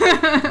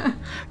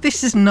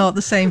 This is not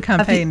the same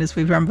campaign as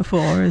we've run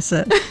before, is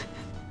it?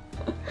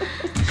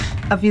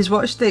 Have you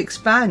watched The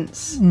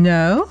Expanse?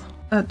 No.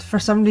 For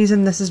some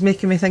reason, this is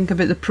making me think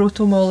about the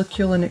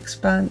proto-molecule in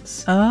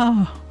Expanse.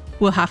 Oh,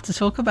 we'll have to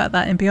talk about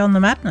that in Beyond the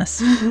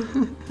Madness.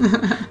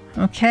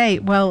 Okay,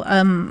 well,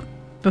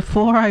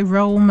 before I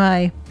roll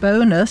my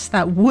bonus,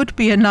 that would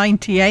be a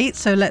 98,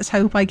 so let's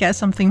hope I get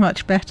something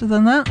much better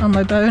than that on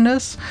my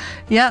bonus.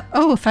 Yeah,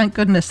 oh, thank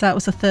goodness, that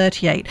was a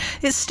 38.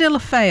 It's still a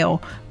fail,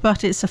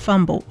 but it's a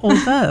fumble.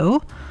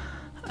 Although,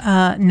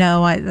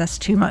 that's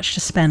too much to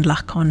spend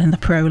luck on in the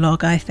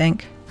prologue, I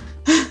think.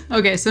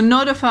 Okay, so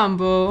not a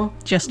fumble,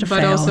 just a but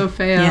fail. Also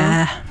fail.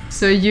 Yeah.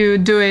 So you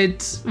do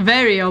it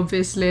very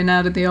obviously and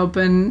out of the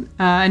open,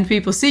 and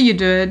people see you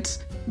do it,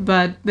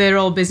 but they're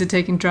all busy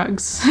taking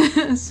drugs,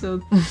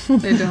 so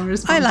they don't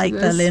respond. I like to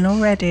this. Berlin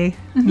already.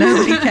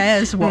 Nobody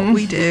cares what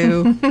we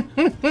do.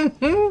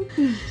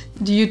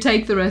 Do you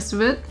take the rest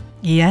of it?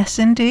 Yes,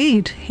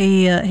 indeed.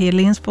 He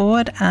leans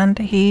forward and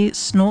he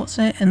snorts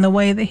it in the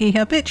way that he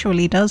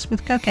habitually does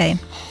with cocaine.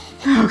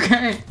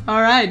 Okay,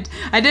 all right.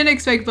 I didn't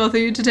expect both of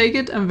you to take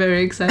it. I'm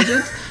very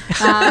excited.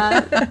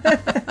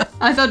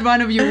 I thought one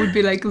of you would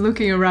be like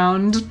looking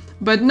around,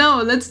 but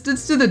no. Let's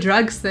do the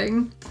drugs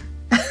thing.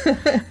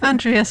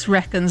 Andreas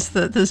reckons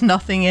that there's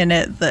nothing in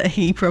it that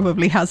he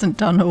probably hasn't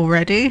done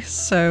already.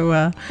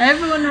 So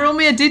everyone, roll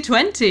me a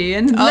d20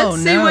 and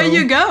let's see where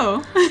you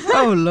go.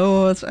 Oh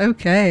Lord.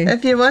 Okay.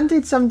 If you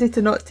wanted somebody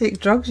to not take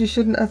drugs, you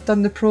shouldn't have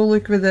done the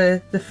prologue with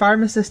the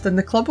pharmacist and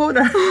the club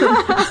owner.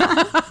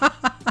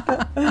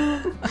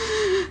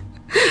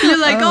 You're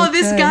like,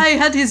 this guy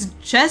had his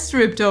chest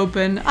ripped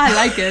open. I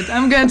like it.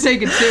 I'm going to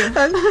take it too.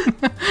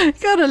 You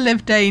gotta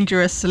live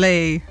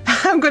dangerously.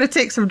 I'm going to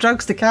take some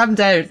drugs to calm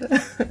down.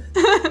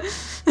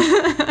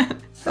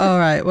 All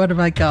right, what have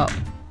I got?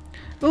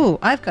 Oh,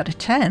 I've got a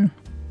 10.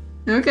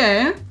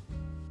 Okay.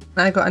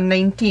 I got a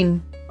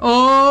 19.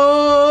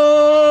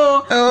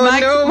 Oh, no,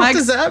 what Max,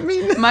 does that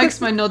mean?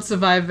 Max might not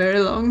survive very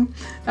long.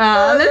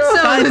 Let's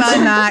start Bye with bye,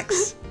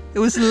 Max. It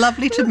was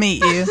lovely to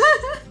meet you.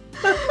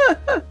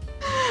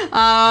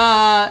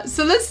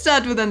 So let's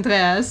start with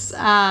Andreas.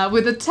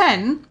 With a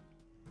 10,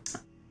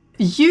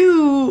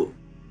 you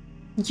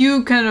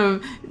kind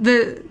of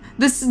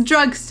this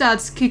drug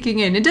starts kicking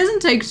in. It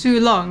doesn't take too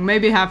long,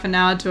 maybe half an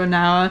hour to an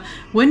hour.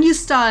 When you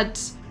start,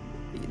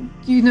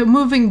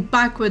 moving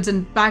backwards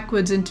and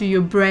backwards into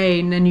your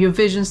brain, and your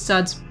vision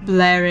starts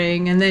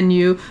blaring, and then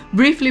you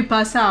briefly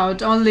pass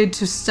out, only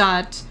to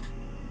start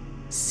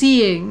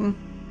seeing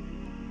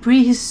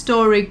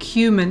prehistoric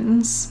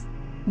humans.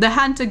 The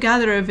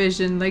hunter-gatherer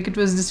vision, like it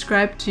was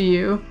described to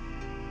you,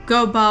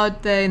 go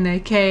about there in their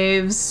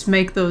caves,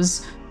 make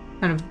those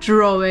kind of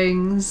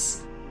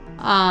drawings,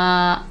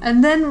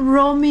 and then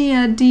roll me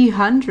a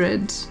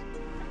D100.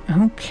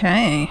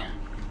 Okay.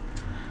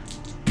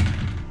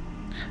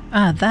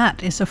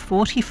 That is a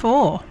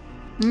 44.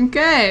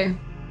 Okay,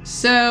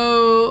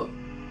 so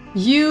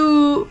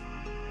you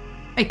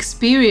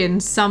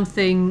experience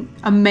something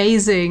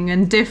amazing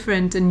and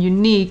different and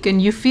unique,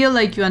 and you feel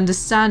like you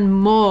understand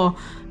more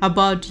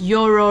about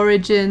your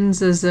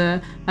origins as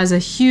a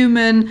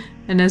human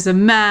and as a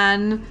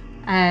man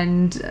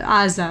and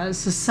as a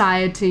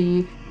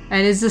society,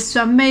 and it's just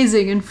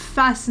amazing and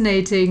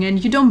fascinating,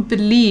 and you don't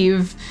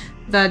believe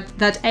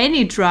that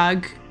any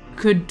drug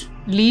could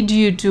lead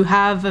you to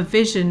have a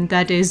vision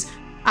that is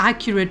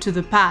accurate to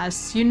the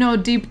past. You know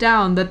deep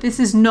down that this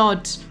is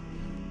not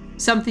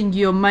something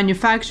you're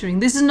manufacturing.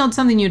 This is not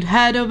something you'd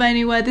heard of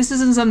anywhere. This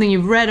isn't something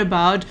you've read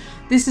about.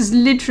 This is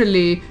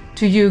literally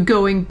to you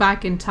going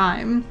back in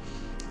time.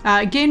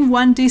 Gain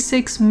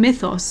 1d6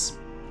 mythos.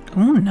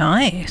 Oh,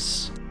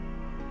 nice.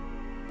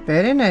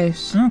 Very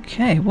nice.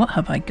 Okay, what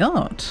have I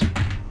got?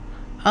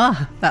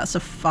 That's a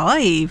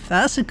 5.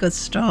 That's a good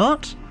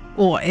start.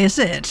 Or is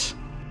it?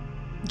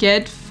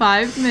 Get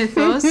 5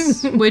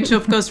 mythos, which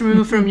of course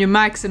remove from your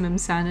maximum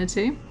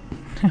sanity.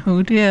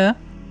 Oh dear.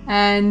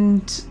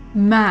 And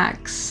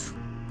Max,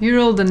 you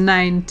rolled a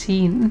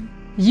 19.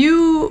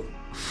 You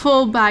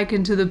fall back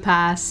into the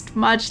past,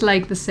 much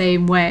like the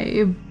same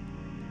way,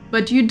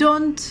 but you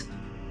don't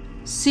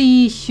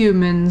see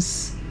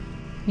humans.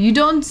 You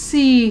don't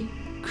see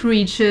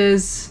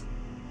creatures.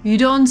 You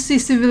don't see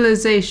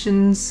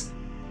civilizations.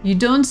 You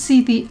don't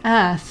see the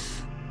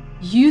earth.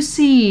 You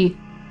see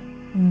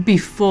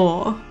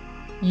before.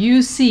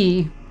 You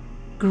see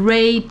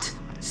great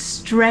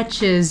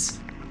stretches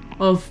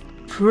of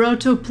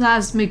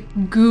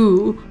protoplasmic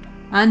goo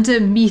under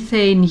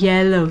methane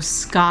yellow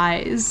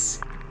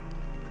skies.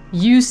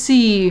 You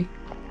see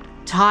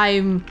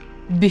time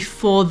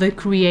before the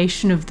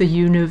creation of the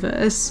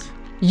universe.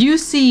 You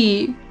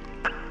see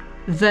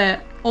the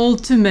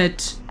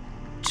ultimate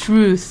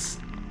truth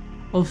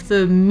of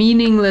the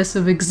meaningless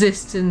of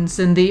existence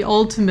and the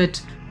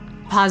ultimate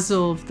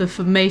puzzle of the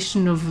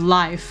formation of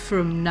life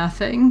from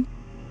nothing.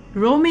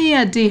 Roll me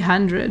a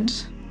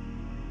D100.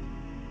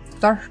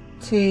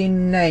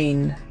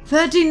 39.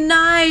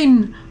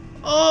 39!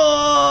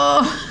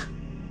 Oh!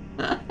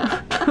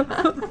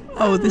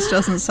 Oh, this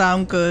doesn't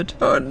sound good.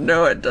 Oh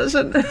no, it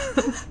doesn't.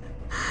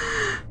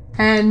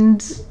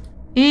 And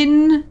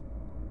in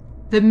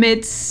the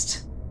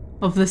midst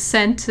of the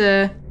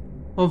center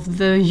of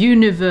the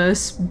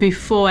universe,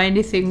 before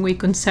anything we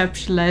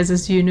conceptualize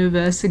as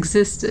universe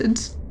existed,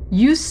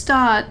 you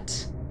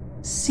start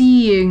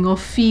seeing or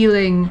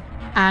feeling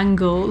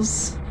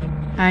angles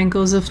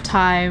of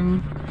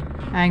time,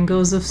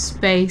 angles of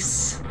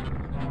space.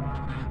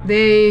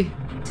 They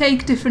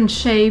take different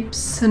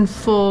shapes and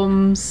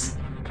forms,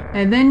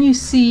 and then you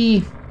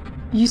see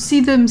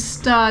them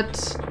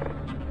start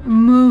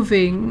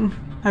moving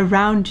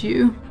around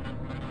you,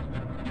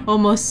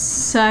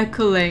 almost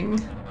circling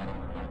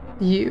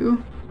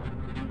you.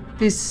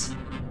 This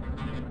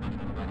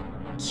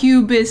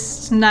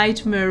cubist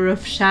nightmare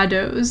of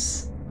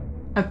shadows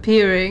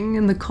appearing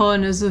in the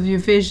corners of your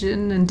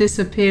vision and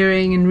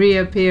disappearing and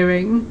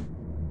reappearing.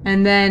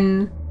 And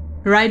then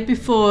right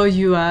before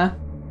you are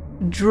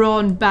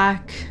drawn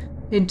back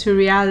into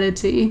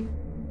reality,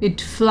 it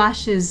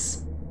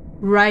flashes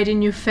right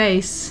in your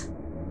face.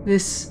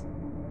 This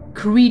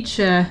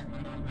creature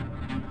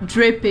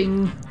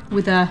dripping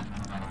with a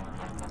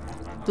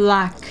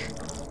black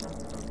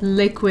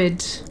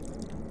liquid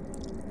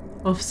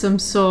of some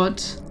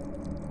sort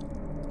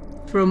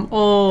from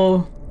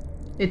all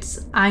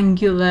its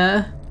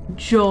angular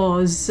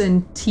jaws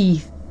and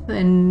teeth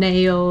and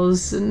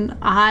nails and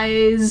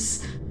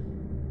eyes,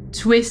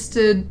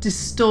 twisted,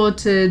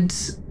 distorted,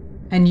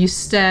 and you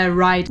stare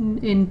right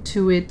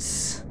into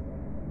its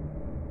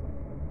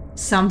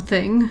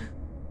something.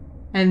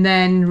 And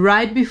then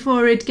right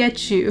before it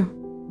gets you,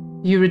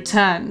 you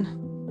return.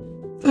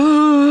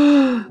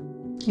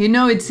 You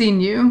know it's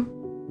seen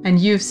you, and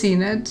you've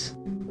seen it.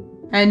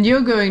 And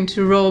you're going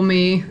to roll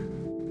me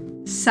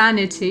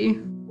sanity.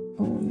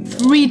 Oh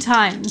 3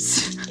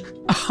 times.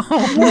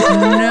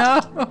 No.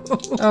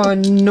 Oh,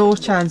 no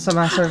chance am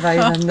I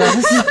surviving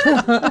this.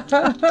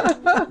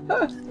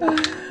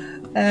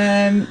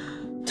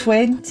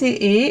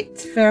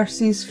 28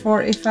 versus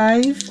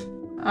 45.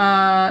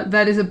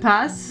 That is a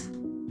pass.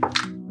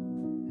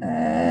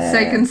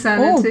 Second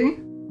sanity.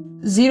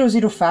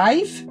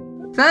 005.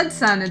 Third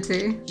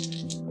sanity.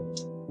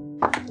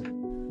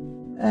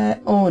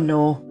 Oh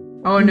no.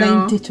 Oh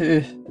no.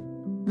 92.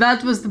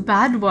 That was the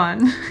bad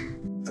one.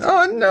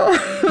 Oh no.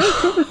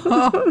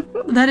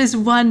 That is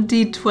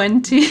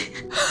 1d20.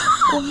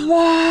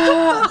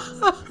 What?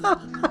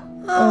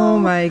 Oh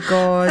my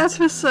god.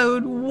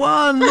 Episode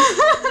 1.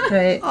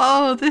 Right.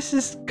 Oh, this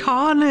is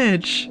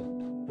carnage.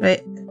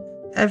 Right.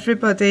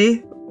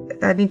 Everybody,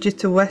 I need you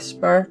to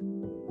whisper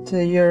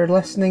to your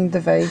listening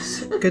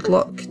device, good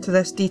luck to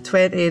this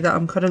D20 that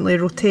I'm currently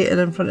rotating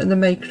in front of the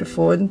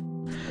microphone.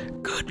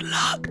 Good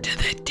luck to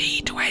the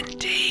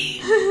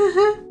D20.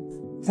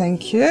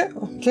 Thank you.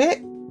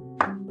 Okay.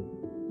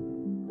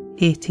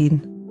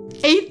 18.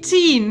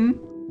 18.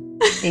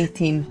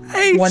 18.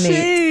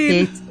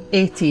 18.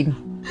 18.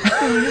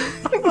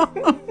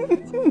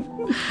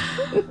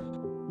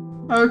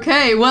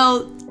 Okay,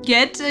 well,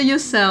 get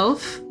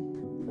yourself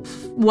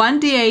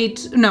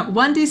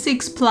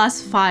 1d6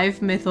 plus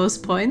 5 mythos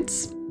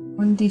points.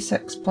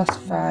 1d6 plus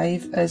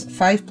 5 is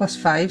 5 plus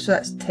 5, so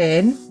that's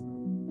 10.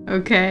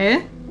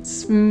 Okay.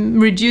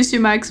 Reduce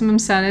your maximum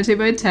sanity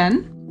by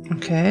 10.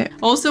 Okay.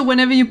 Also,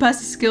 whenever you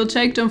pass a skill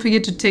check, don't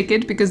forget to tick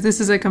it, because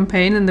this is a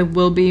campaign and there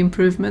will be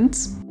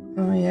improvements.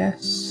 Oh,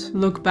 yes.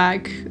 Look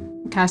back,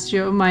 cast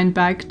your mind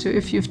back to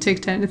if you've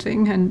ticked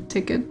anything and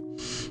tick it.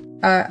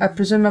 I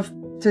presume I've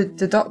to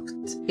deduct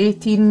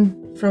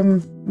 18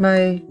 from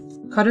my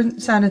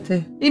current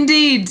sanity.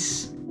 Indeed.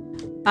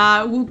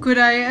 Could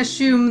I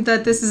assume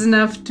that this is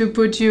enough to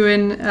put you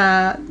in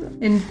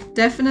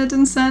indefinite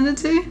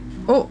insanity?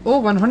 Oh,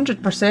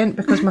 100%,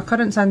 because my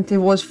current sanity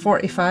was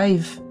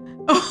 45.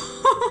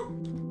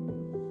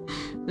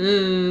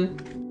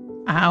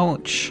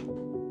 Ouch.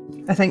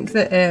 I think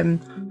that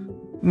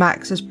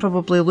Max is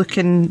probably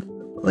looking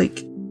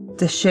like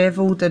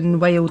dishevelled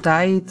and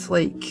wild-eyed,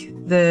 like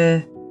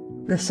the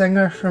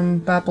singer from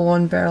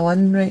Babylon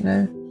Berlin right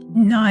now.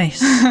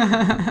 Nice.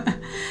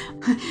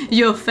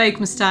 Your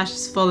fake moustache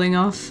is falling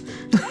off.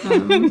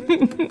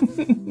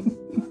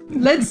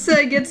 Let's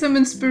get some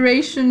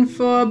inspiration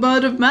for a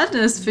bout of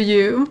madness for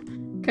you.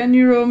 Can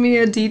you roll me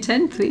a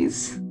d10,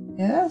 please?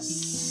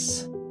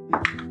 Yes.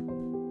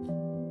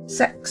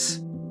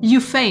 6.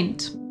 You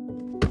faint.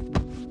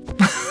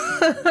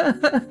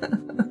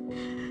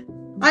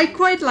 I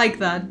quite like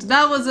that.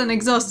 That was an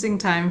exhausting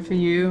time for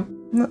you.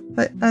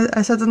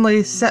 I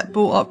suddenly sit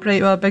bolt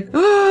upright with a big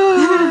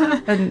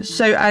and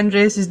shout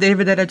Andreas' name,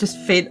 and then I just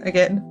faint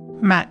again.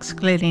 Max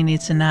clearly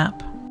needs a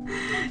nap.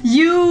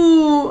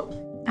 You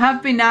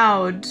have been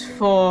out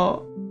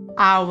for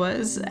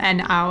hours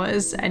and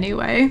hours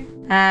anyway,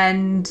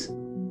 and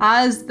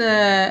as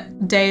the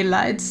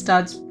daylight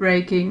starts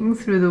breaking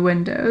through the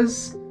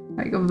windows,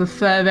 like of the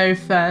very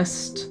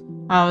first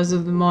hours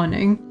of the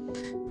morning,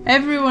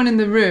 everyone in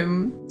the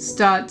room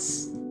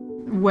starts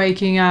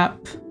waking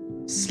up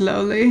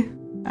slowly,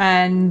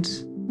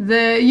 and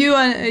you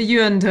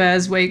and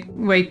Therese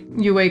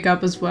wake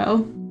up as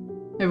well.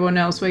 Everyone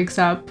else wakes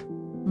up,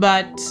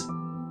 but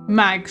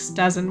Max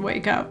doesn't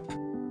wake up.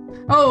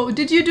 Oh,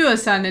 did you do a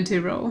sanity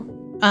roll?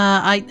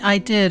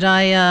 I did.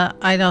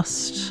 I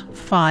lost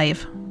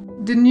 5.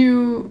 Didn't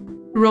you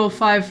roll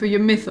 5 for your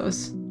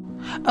mythos?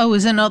 Oh,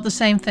 is it not the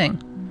same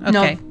thing?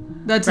 Okay. No,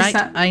 that's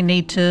right. I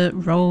need to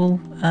roll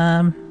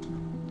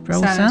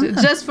sanity.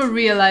 Just for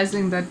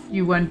realizing that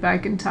you went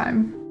back in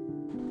time.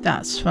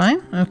 That's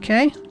fine.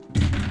 Okay.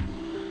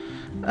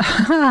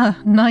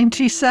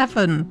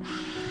 97.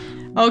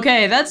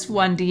 Okay, that's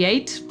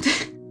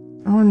 1d8.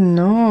 Oh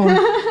no.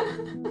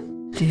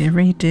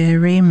 Deary,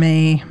 deary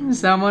me.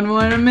 Someone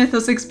want a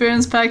mythos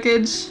experience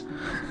package?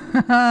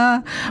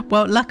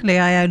 Well, luckily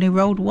I only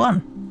rolled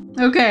 1.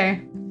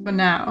 Okay, for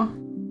now.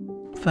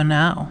 For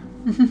now.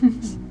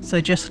 So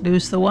just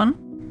lose the 1?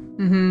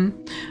 Mm-hmm.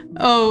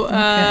 Oh,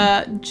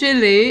 okay.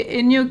 Jilly,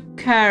 in your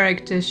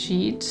character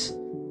sheet,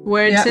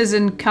 where it says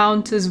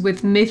encounters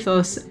with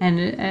mythos and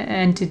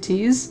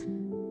entities,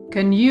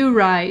 can you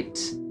write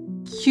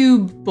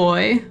Cube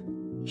Boy?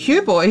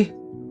 Cube Boy?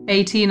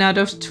 18 out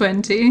of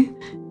 20.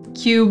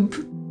 Cube,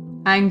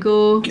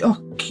 Angle.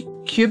 Oh,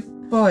 Cube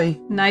Boy.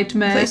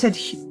 Nightmare. I said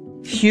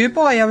Hugh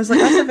Boy. I was like,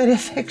 that's a very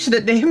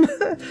affectionate name.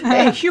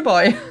 Hey, Hugh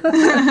Boy.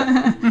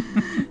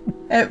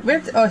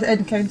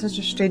 Encounters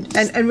are strange.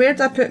 And where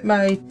did I put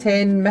my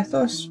 10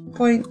 mythos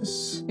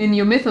points? In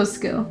your mythos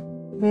skill.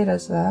 Where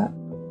is that?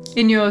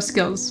 In your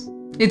skills.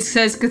 It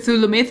says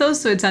Cthulhu Mythos,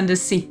 so it's under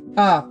C.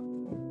 Ah,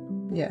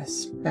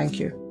 yes, thank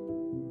you.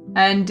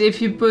 And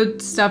if you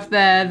put stuff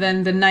there,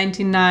 then the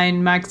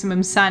 99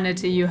 maximum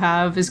sanity you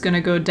have is going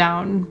to go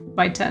down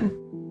by 10.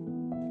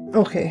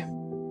 Okay.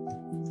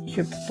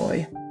 Cube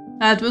Boy.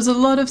 That was a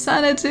lot of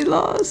sanity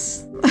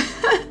loss.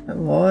 It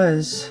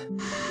was.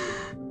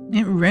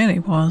 It really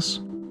was.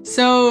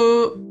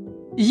 So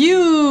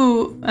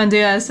you,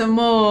 Andreas, are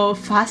more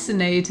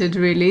fascinated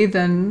really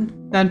than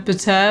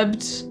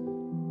perturbed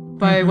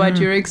by what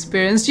you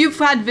experienced. You've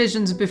had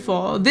visions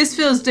before. This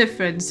feels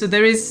different. So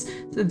there is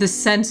the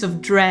sense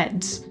of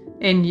dread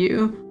in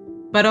you,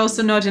 but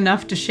also not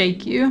enough to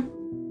shake you.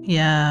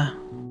 Yeah.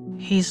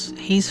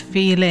 He's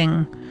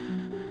feeling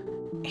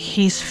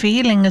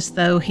as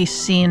though he's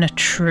seen a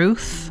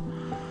truth.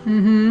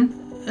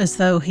 As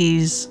though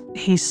he's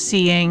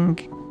seeing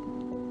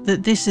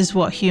that this is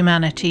what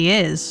humanity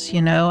is,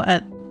 you know.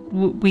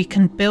 We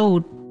can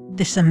build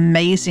this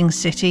amazing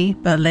city,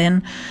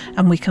 Berlin,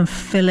 and we can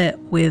fill it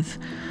with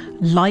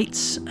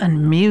lights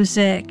and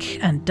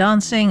music and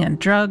dancing and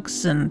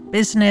drugs and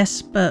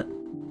business, but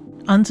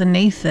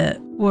underneath it,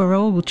 we're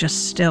all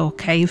just still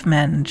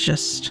cavemen,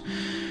 just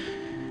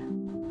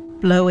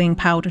blowing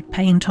powdered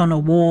paint on a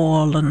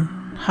wall and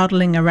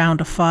huddling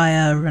around a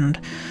fire and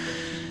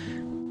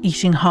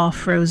eating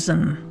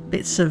half-frozen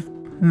bits of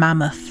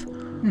mammoth.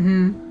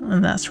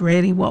 And that's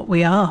really what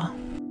we are.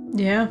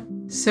 Yeah.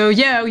 So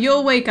yeah,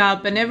 you'll wake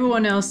up and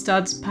everyone else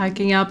starts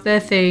packing up their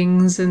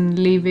things and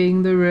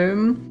leaving the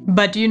room.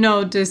 But you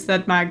notice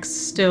that Max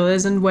still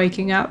isn't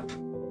waking up.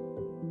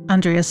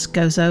 Andreas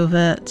goes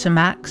over to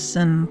Max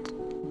and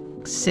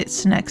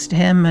sits next to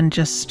him and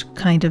just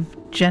kind of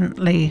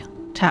gently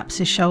taps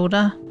his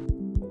shoulder.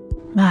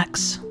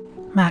 Max,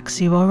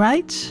 you all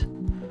right?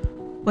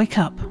 Wake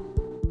up.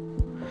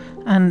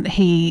 And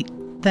he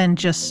then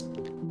just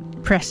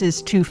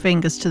presses 2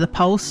 fingers to the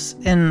pulse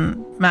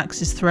in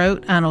Max's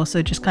throat and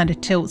also just kind of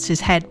tilts his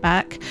head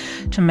back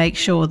to make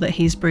sure that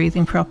he's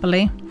breathing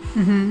properly.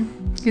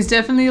 He's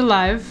definitely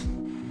alive.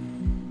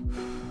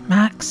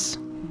 Max,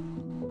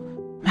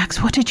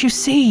 what did you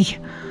see?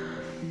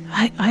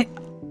 I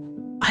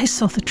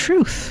saw the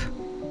truth.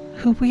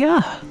 Who we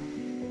are.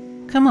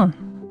 Come on,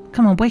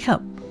 wake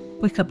up.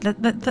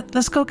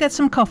 Let's go get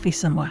some coffee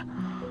somewhere.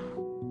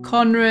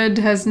 Conrad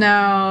has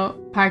now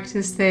packed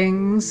his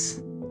things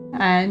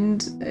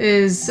and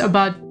is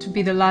about to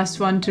be the last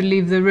one to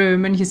leave the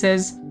room, and he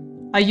says,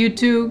 "Are you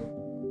two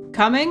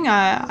coming?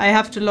 I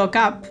have to lock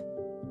up."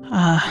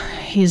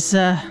 He's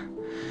not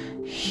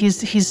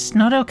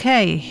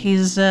okay.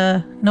 He's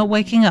not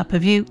waking up.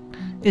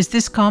 Is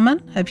this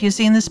common? Have you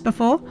seen this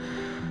before?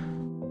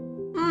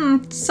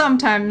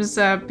 Sometimes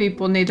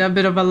people need a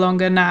bit of a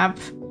longer nap.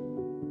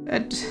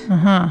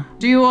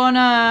 Do you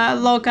wanna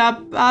lock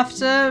up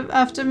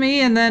after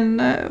me, and then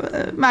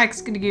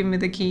Max can give me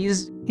the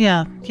keys?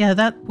 Yeah,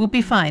 that will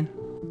be fine.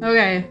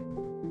 Okay,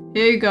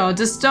 here you go.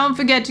 Just don't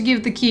forget to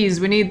give the keys.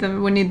 We need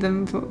them.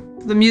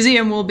 The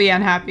museum will be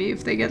unhappy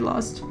if they get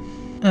lost.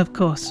 Of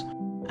course.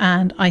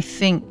 And I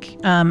think,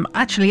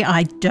 actually,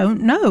 I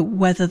don't know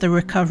whether the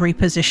recovery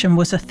position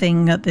was a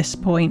thing at this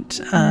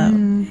point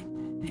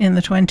in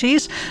the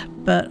 20s,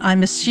 but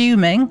I'm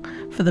assuming,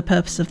 for the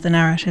purpose of the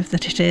narrative,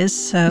 that it is.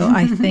 So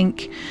I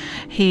think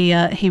he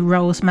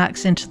rolls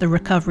Max into the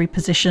recovery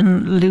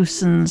position,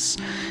 loosens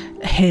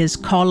his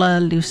collar,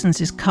 loosens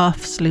his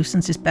cuffs,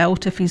 loosens his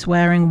belt if he's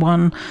wearing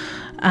one,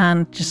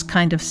 and just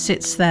kind of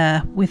sits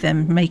there with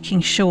him,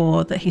 making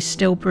sure that he's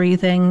still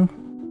breathing,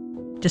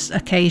 just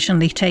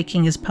occasionally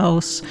taking his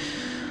pulse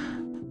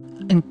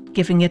and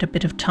giving it a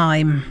bit of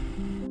time.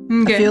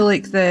 Okay. I feel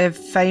like the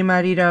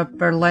Weimar-era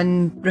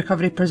Berlin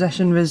recovery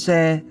position was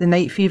the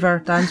night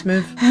fever dance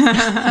move.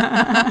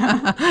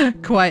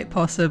 Quite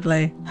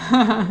possibly.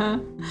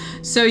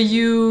 So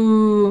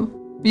you're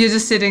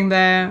just sitting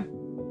there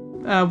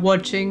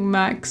watching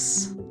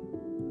Max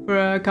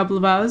for a couple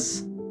of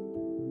hours?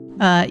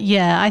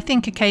 Yeah, I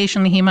think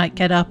occasionally he might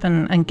get up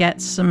and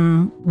get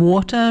some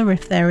water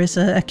if there is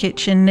a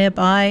kitchen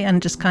nearby,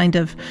 and just kind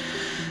of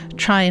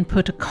try and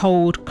put a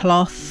cold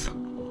cloth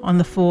on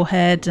the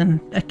forehead, and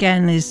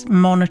again is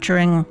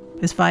monitoring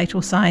his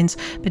vital signs.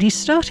 But he's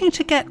starting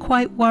to get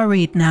quite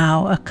worried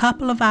now. A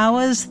couple of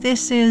hours,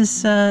 this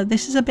is a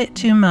bit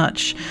too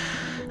much,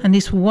 and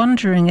he's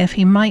wondering if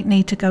he might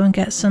need to go and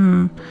get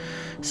some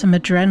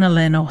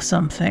adrenaline or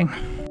something.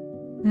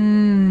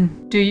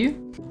 Do you?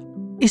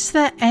 Is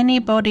there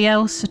anybody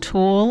else at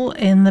all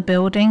in the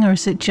building, or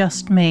is it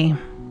just me?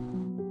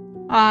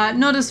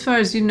 Not as far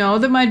as you know.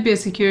 There might be a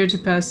security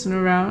person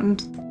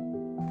around.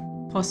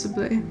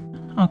 Possibly.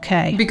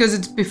 Okay. Because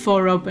it's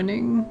before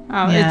opening.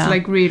 It's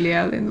like really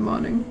early in the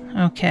morning.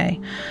 Okay.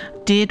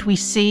 Did we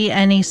see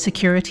any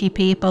security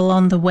people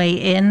on the way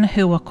in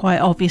who were quite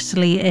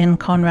obviously in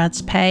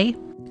Conrad's pay?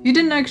 You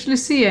didn't actually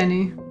see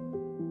any.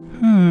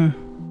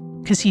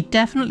 Because he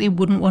definitely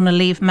wouldn't want to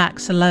leave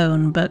Max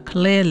alone, but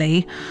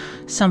clearly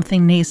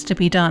something needs to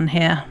be done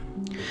here.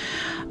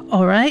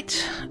 All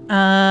right.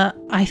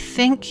 I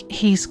think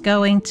he's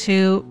going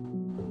to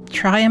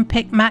try and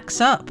pick Max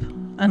up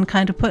and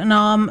kind of put an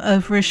arm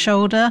over his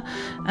shoulder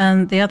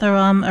and the other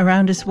arm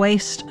around his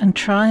waist and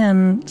try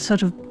and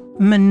sort of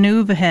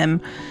maneuver him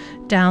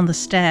down the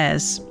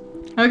stairs.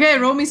 Okay,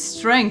 roll me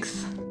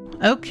strength.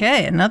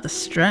 Okay, another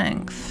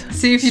strength.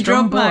 See if you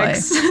Strong drop boy.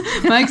 Max.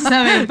 Max is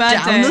having a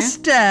bad Down day. the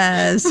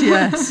stairs,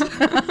 yes.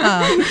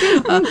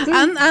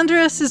 And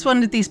Andreas is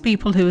one of these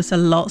people who is a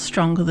lot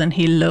stronger than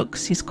he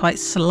looks. He's quite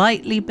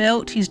slightly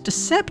built. He's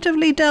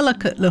deceptively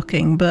delicate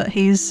looking, but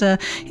he's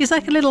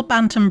like a little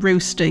bantam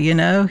rooster, you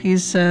know. He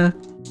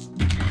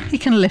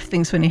can lift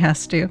things when he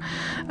has to.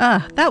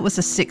 That was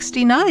a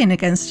 69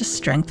 against a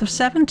strength of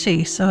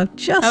 70, so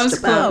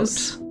just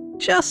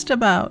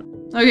about.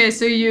 Okay,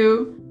 so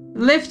you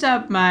lift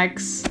up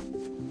Max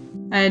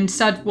and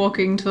start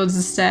walking towards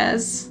the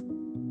stairs.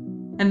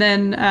 And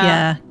then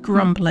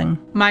grumbling.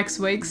 Max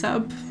wakes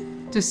up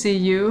to see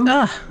you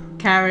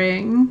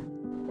carrying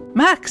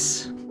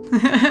Max.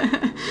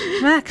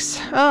 Max.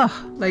 Oh,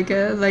 like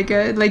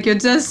you're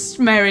just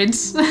married.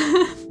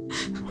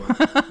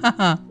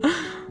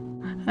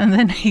 And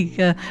then he,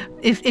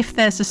 if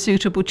there's a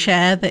suitable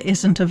chair that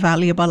isn't a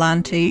valuable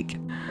antique,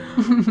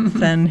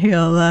 then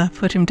he'll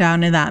put him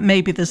down in that.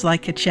 Maybe there's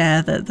like a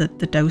chair that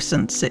the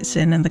docent sits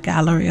in the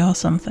gallery or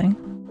something.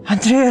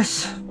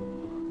 Andreas,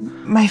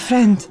 my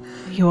friend.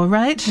 You all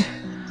right?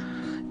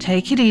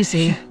 Take it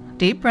easy.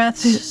 Deep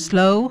breaths,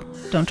 slow.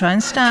 Don't try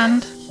and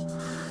stand.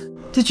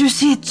 Did you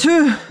see it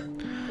too?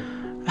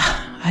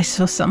 I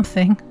saw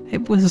something.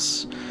 It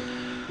was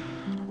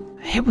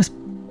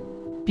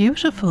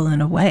beautiful in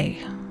a way.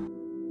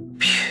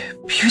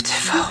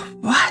 Beautiful?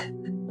 What?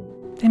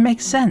 It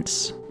makes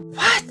sense.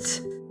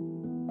 What?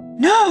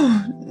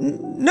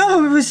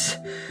 No, it was...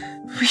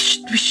 We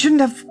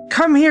shouldn't have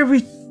come here.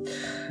 We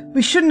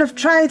shouldn't have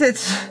tried it.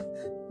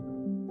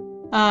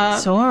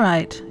 It's all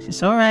right.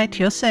 It's all right.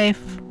 You're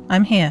safe.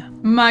 I'm here.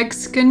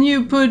 Max, can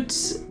you put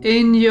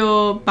in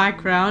your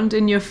background,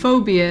 in your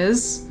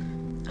phobias,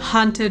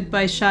 hunted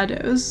by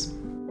shadows?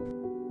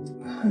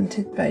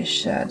 Hunted by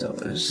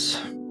shadows.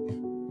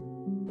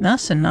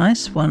 That's a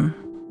nice one.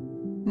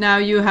 Now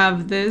you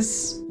have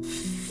this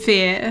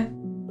fear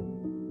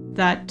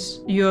that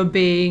you're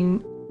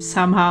being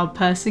somehow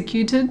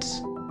persecuted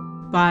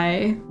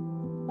by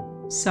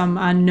some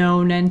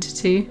unknown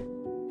entity.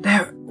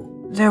 There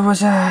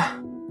was a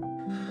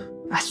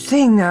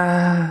thing,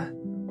 a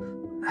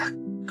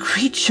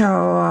creature,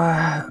 or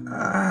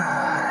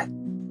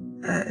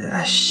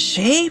a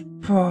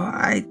shape, or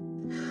I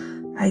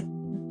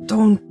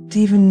don't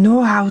even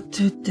know how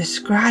to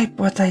describe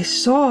what I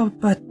saw,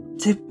 but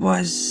it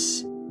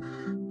was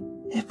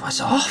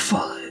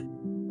awful.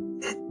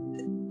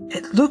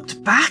 It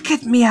looked back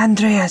at me,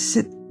 Andreas.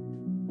 It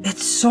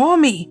saw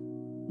me.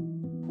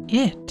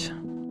 It?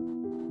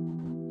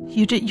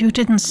 You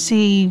didn't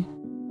see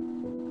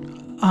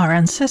our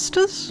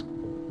ancestors?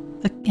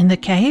 In the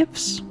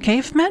caves?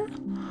 Cavemen?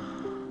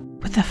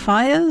 With their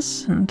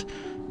fires and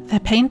their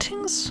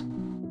paintings?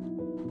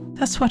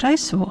 That's what I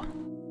saw.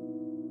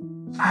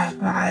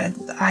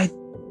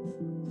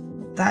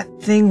 That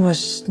thing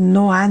was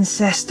no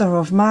ancestor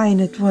of mine.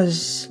 It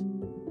was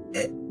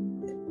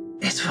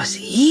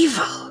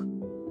evil.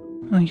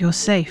 Oh, you're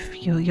safe.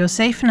 You're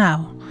safe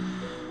now.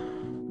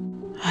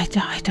 I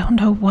don't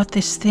know what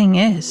this thing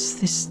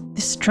is.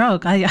 This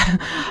drug.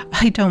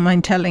 I don't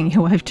mind telling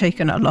you, I've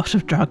taken a lot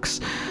of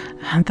drugs,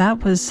 and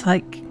that was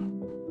like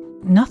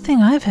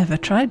nothing I've ever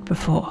tried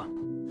before.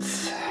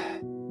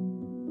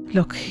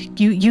 Look,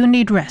 you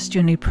need rest.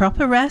 You need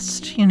proper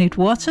rest. You need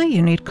water.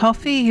 You need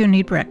coffee. You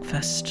need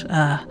breakfast.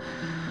 I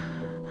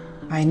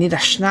need a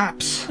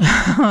schnapps.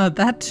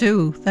 That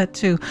too.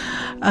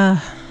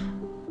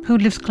 Who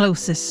lives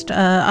closest?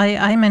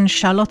 I'm in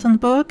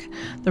Charlottenburg,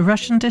 the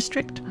Russian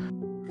district.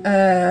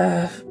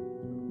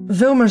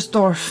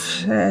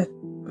 Wilmersdorf.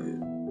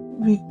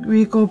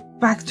 We go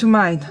back to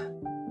mine.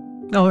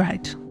 All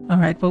right.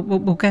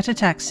 We'll get a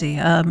taxi.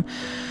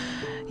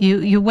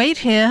 You wait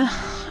here.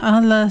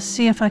 I'll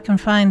see if I can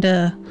find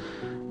a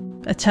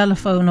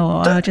telephone,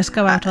 or I'll just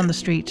go out on the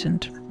street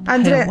and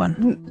hail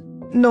one.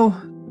 No,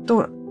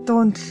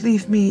 don't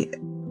leave me.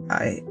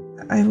 I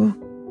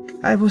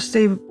will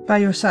stay by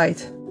your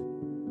side.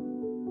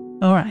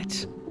 All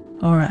right.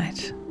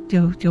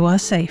 You are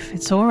safe.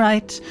 It's all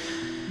right.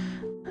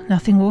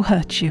 Nothing will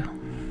hurt you.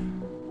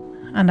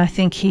 And I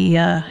think he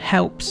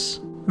helps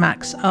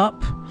Max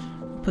up,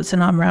 puts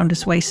an arm around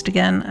his waist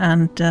again,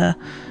 and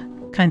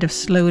kind of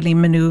slowly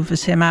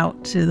maneuvers him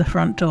out to the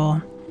front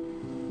door.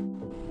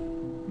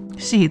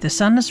 See, the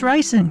sun is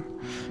rising.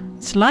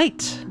 It's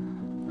light.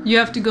 You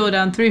have to go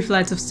down 3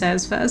 flights of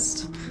stairs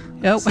first.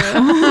 Oh, so.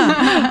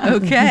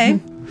 Okay,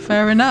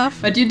 fair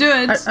enough. But you do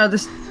it. Are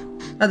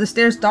the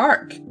stairs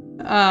dark?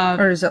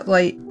 Or is it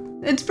light?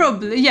 It's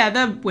probably,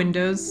 they're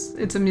windows.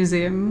 It's a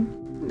museum.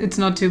 It's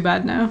not too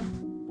bad now.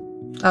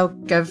 I'll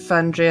give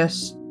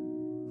Andreas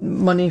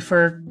money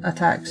for a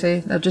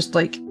taxi. I'll just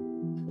like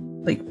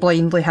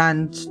blindly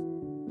hand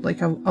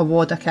like a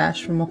wad of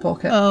cash from my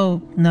pocket.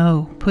 Oh,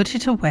 no. Put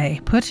it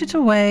away.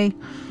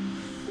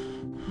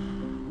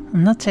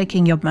 I'm not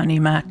taking your money,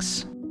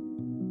 Max.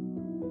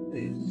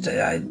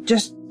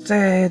 Just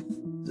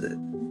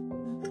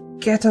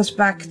get us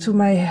back to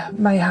my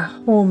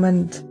home,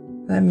 and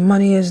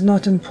money is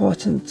not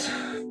important.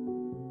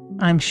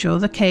 I'm sure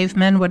the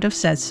cavemen would have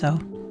said so.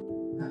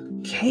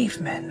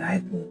 Cavemen?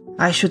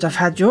 I should have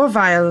had your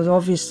vial,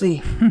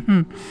 obviously.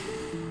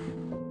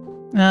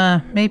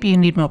 Maybe you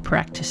need more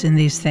practice in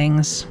these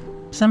things.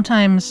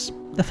 Sometimes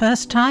the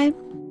first time,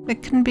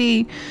 it can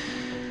be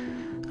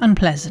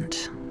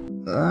unpleasant.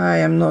 I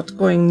am not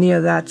going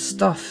near that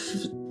stuff,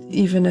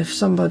 even if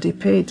somebody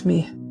paid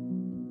me.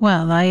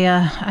 Well,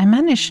 I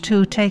managed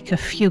to take a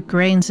few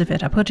grains of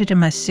it. I put it in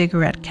my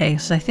cigarette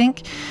case. I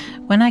think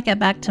when I get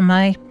back to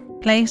my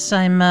place,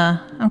 I'm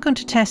going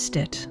to test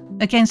it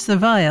against the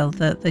vial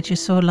that you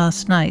saw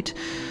last night.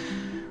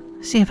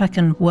 See if I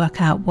can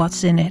work out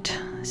what's in it.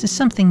 This is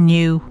something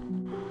new.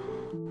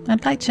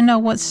 I'd like to know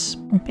what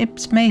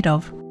it's made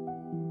of.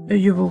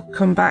 You will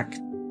come back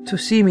to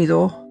see me,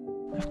 though?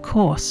 Of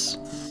course.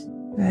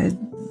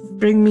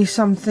 Bring me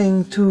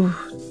something to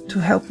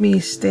help me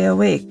stay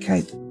awake.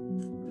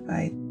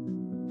 I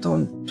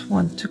don't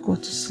want to go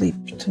to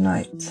sleep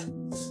tonight.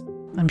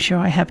 I'm sure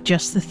I have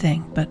just the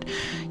thing, but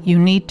you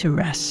need to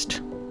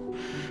rest.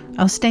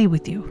 I'll stay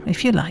with you,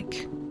 if you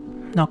like.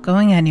 Not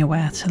going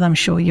anywhere till I'm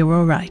sure you're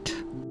all right.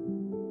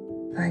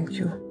 Thank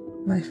you,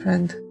 my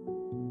friend.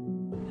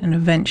 And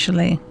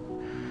eventually,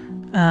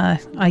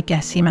 I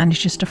guess he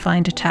manages to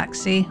find a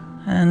taxi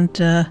and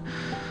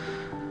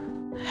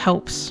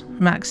helps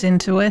Max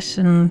into it,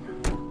 and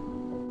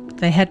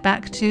they head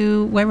back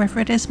to wherever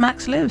it is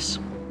Max lives.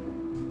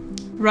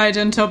 Right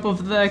on top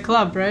of the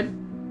club, right?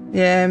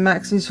 Yeah,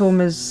 Max's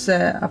home is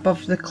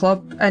above the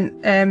club.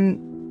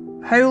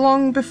 And how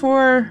long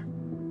before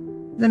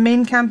the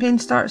main campaign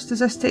starts does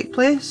this take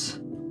place?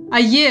 A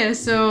year,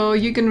 so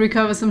you can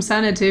recover some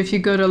sanity if you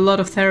go to a lot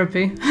of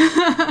therapy.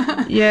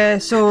 Yeah,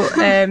 so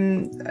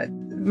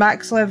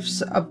Max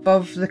lives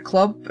above the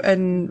club,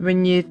 and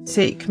when you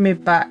take me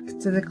back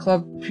to the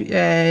club,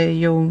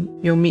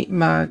 you'll meet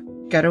my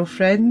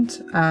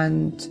girlfriend,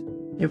 and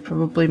you'll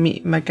probably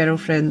meet my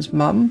girlfriend's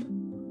mum,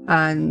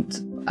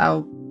 and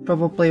I'll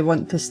probably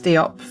want to stay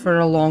up for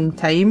a long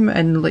time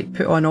and like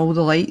put on all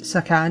the lights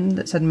I can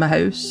that's in my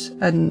house,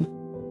 and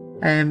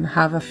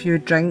have a few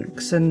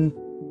drinks and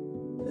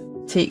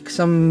take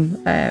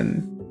some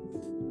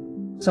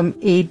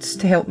aids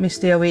to help me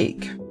stay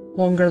awake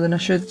longer than I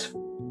should.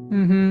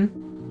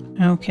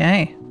 Mm-hmm.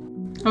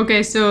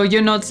 Okay, so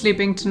you're not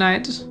sleeping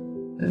tonight?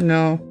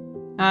 No.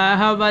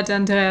 How about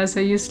Andreas?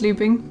 Are you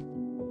sleeping?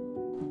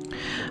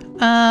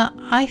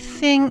 I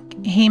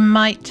think he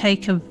might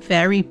take a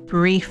very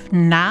brief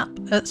nap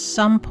at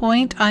some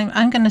point.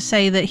 I'm going to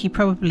say that he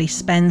probably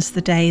spends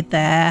the day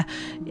there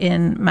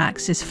in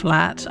Max's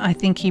flat. I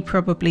think he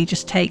probably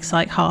just takes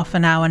like half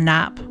an hour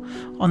nap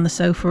on the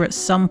sofa at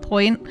some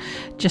point,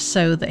 just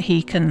so that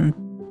he can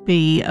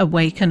be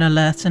awake and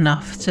alert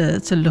enough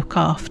to look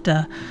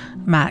after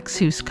Max,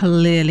 who's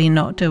clearly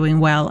not doing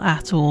well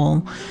at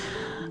all.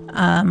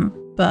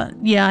 But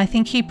yeah, I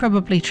think he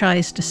probably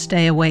tries to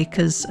stay awake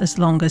as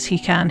long as he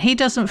can. He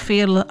doesn't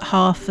feel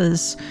half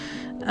as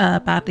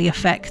badly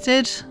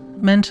affected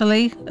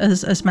mentally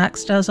as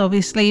Max does,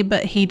 obviously,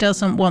 but he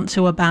doesn't want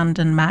to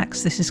abandon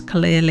Max. This has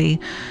clearly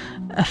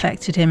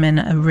affected him in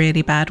a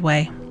really bad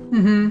way.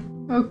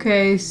 Mm-hmm.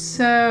 Okay,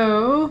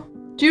 so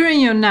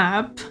during your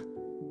nap,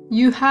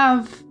 you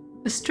have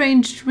a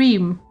strange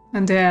dream,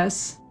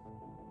 Andreas.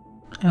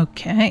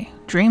 Okay,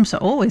 dreams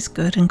are always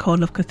good in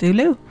Call of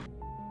Cthulhu.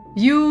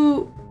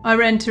 You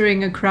are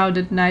entering a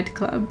crowded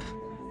nightclub.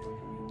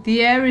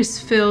 The air is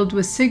filled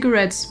with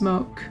cigarette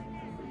smoke.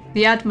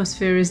 The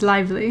atmosphere is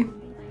lively.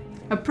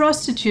 A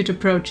prostitute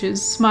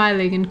approaches,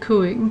 smiling and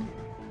cooing.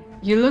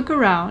 You look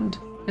around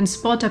and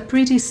spot a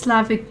pretty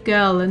Slavic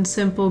girl in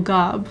simple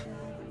garb.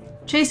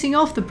 Chasing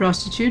off the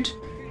prostitute,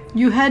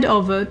 you head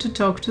over to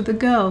talk to the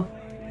girl.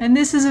 And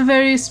this is a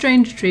very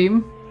strange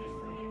dream.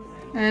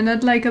 And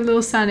I'd like a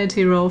little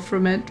sanity roll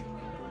from it.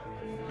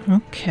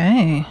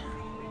 Okay.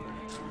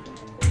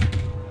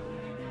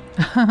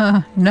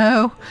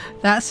 No,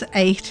 that's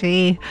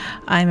 80.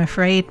 I'm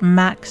afraid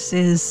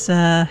Max's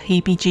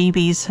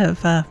heebie-jeebies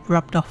have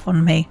rubbed off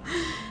on me.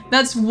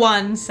 That's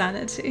 1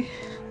 sanity.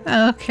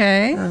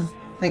 Okay. Oh,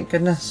 thank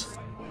goodness.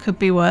 Could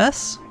be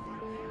worse.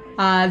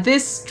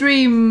 This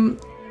dream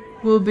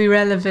will be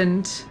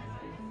relevant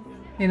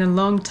in a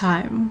long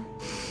time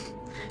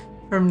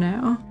from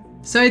now.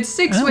 So it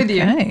sticks with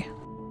you. Okay.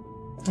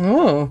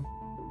 Oh.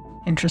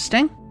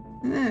 Interesting.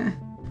 Yeah.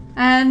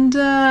 And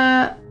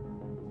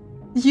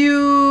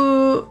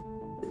you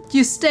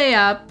stay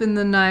up in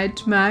the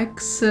night,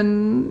 Max,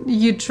 and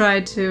you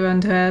try to,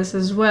 Andreas,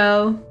 as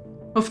well.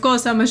 Of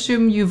course, I'm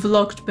assuming you've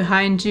locked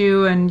behind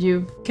you and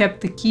you've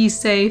kept the key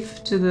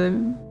safe to the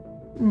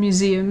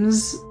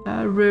museum's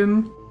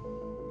room.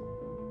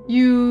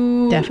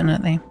 You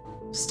Definitely.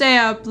 stay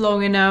up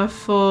long enough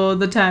for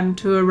the time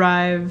to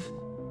arrive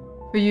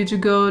for you to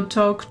go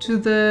talk to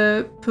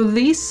the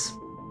police.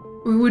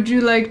 Would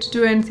you like to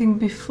do anything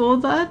before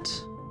that?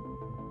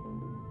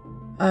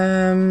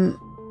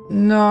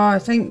 No, I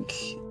think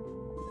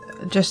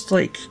just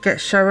like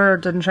get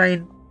showered and try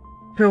and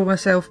pull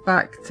myself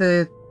back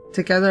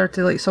together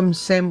to like some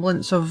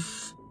semblance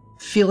of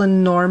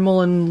feeling normal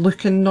and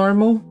looking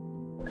normal.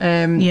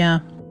 Yeah.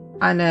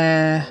 And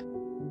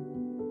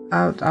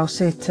I'll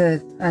say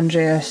to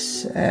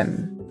Andreas,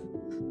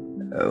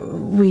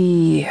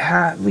 we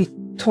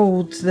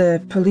told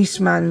the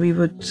policeman we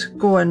would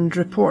go and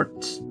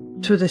report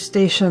to the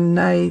station.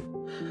 I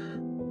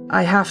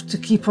have to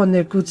keep on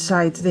their good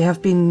side. They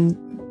have been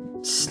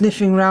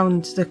sniffing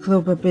round the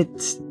club a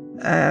bit.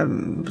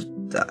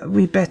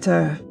 We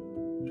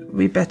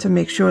better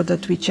make sure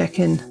that we check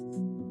in.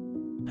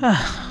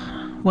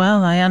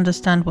 Well, I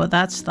understand what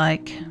that's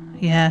like.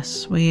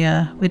 Yes, we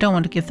don't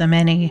want to give them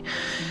any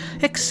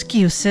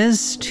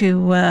excuses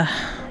to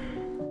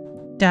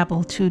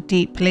dabble too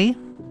deeply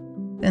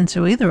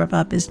into either of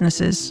our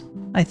businesses,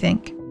 I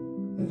think.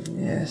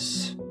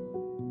 Yes.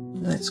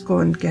 Let's go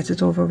and get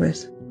it over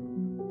with.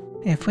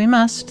 If we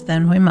must,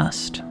 then we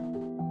must.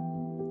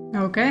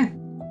 Okay.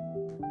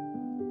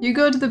 You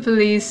go to the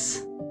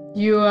police.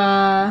 You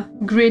are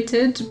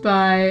greeted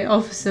by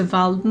Officer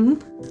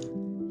Walden.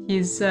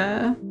 He's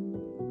a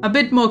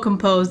bit more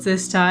composed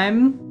this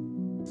time.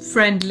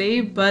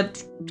 Friendly,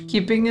 but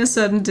keeping a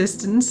certain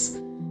distance.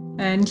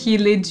 And he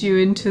leads you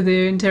into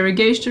the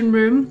interrogation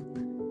room,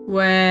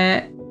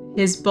 where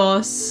his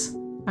boss,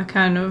 a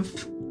kind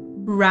of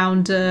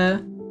rounder,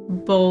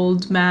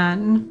 bald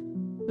man,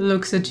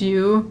 looks at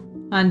you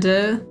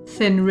under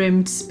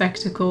thin-rimmed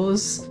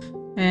spectacles,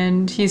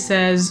 and he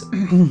says,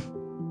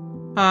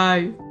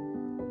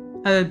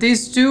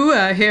 these two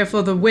are here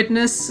for the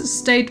witness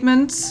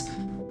statements,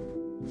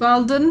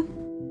 Walden?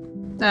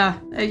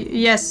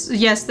 Yes,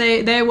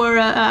 they were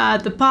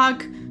at the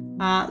park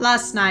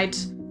last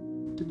night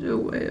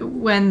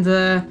when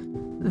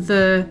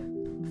the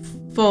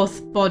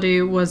fourth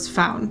body was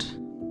found.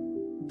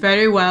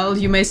 Very well,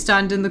 you may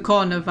stand in the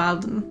corner,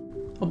 Walden.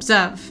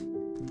 Observe.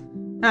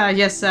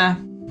 Yes, sir.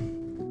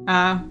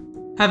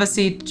 Have a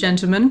seat,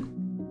 gentlemen.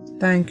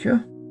 Thank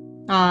you.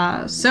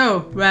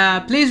 So,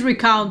 please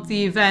recount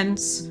the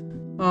events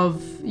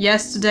of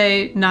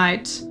yesterday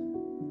night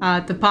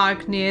at the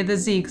park near the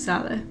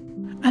Siegsaale.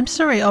 I'm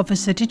sorry,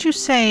 officer, did you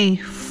say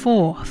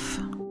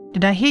fourth?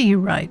 Did I hear you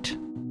right?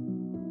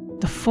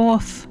 The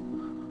fourth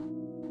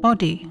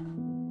body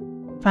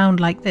found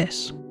like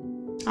this?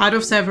 Out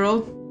of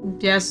several.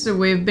 Yes,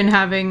 we've been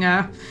having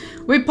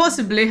we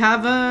possibly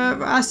have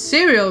a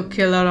serial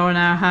killer on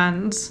our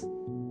hands.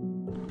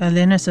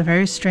 Berlin is a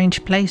very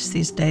strange place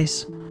these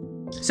days.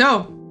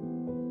 So,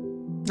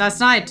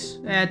 last night,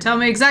 tell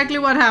me exactly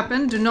what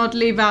happened. Do not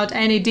leave out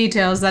any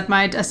details that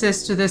might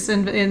assist to this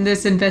in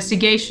this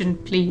investigation,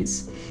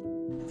 please.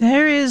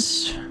 There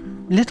is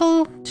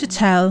little to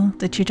tell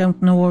that you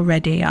don't know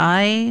already.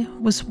 I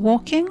was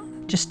walking,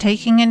 just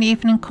taking an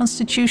evening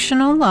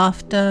constitutional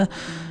after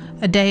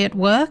a day at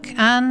work,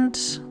 and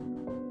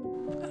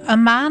a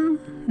man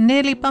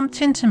nearly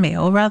bumped into me,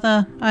 or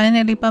rather, I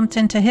nearly bumped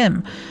into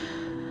him.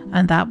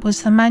 And that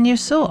was the man you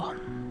saw.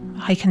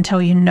 I can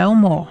tell you no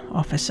more,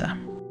 officer.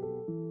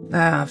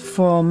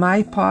 For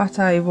my part,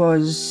 I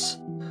was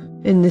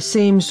in the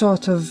same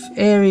sort of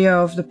area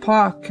of the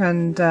park,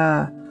 and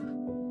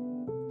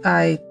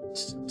I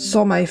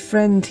saw my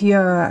friend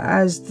here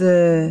as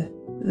the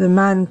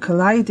man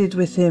collided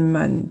with him,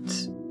 and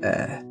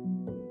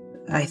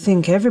I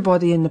think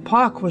everybody in the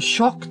park was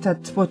shocked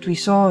at what we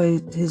saw.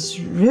 His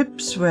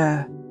ribs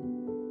were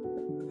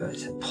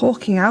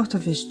poking out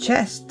of his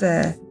chest.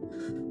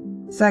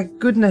 Thank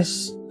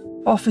goodness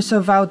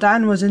Officer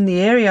Valdan was in the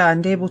area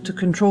and able to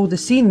control the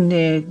scene.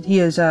 He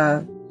is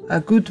a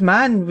good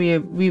man.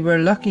 We were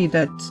lucky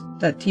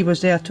that he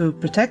was there to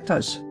protect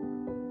us.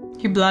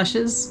 He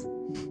blushes.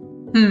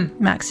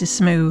 Max is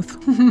smooth.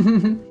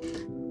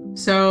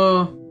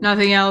 So,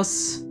 nothing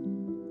else?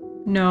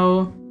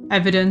 No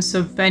evidence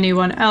of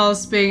anyone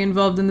else being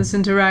involved in this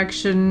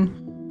interaction?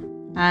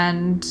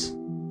 And,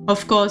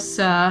 of course,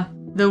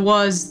 there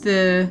was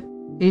the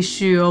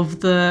issue of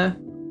the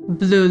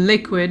blue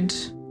liquid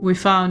we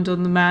found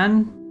on the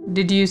man.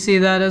 Did you see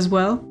that as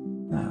well?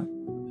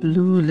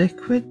 Blue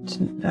liquid?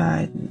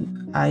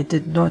 I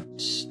did not.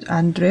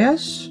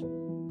 Andreas?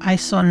 I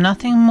saw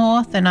nothing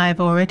more than I've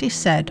already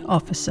said,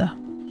 officer.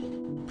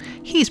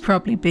 He's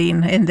probably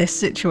been in this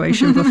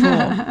situation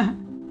before.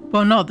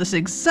 Well, not this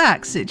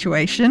exact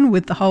situation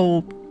with the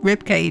whole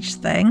ribcage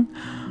thing.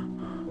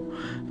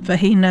 But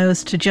he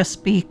knows to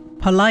just be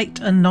polite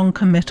and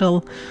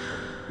non-committal.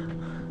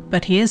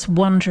 But he is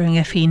wondering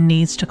if he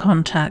needs to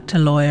contact a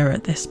lawyer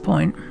at this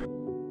point.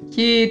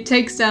 He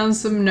takes down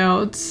some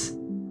notes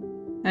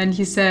and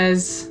he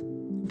says,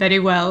 very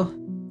well,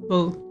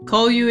 we'll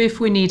call you if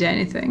we need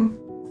anything.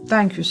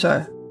 Thank you,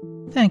 sir.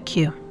 Thank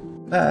you.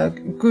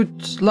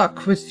 Good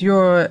luck with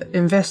your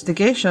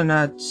investigation.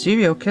 A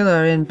serial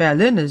killer in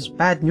Berlin is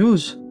bad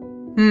news.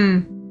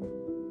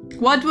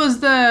 What was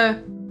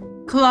the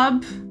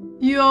club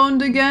you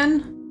owned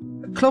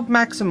again? Club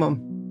Maximum.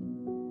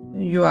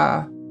 You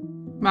are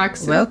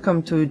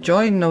welcome to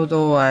join,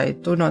 although I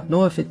do not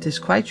know if it is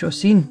quite your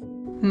scene.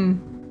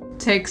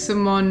 Take some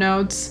more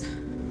notes.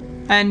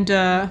 And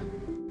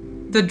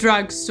the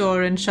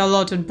drugstore in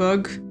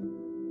Charlottenburg.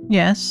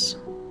 Yes.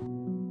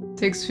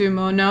 Takes a few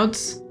more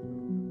notes.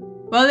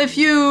 Well, if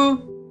you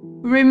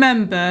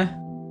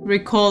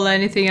recall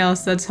anything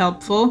else that's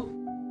helpful.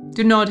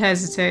 Do not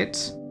hesitate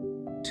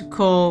to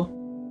call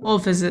or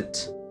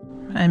visit.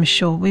 I'm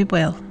sure we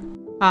will.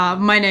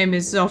 My name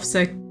is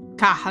Officer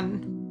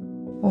Kahan.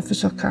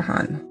 Officer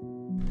Kahan.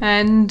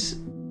 And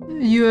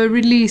you are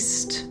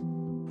released.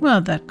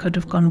 Well, that could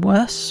have gone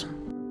worse.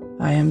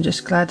 I am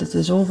just glad it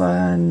is over,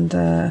 and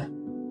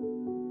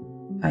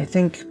I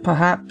think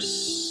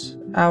perhaps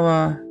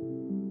our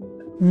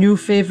new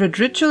favorite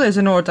ritual is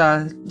in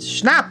order.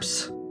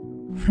 Schnapps!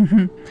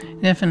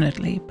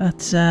 Definitely,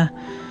 but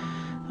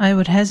I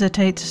would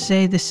hesitate to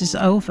say this is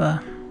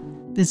over.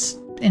 This,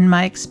 in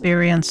my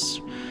experience,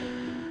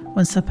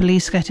 once the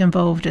police get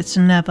involved, it's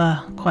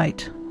never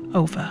quite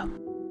over.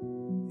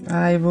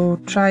 I will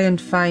try and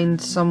find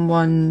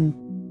someone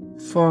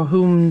for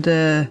whom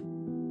the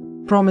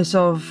promise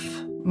of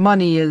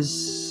money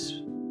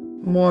is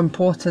more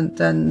important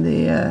than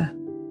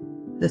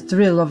the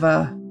thrill of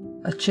a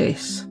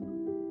chase.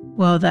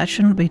 Well, that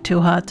shouldn't be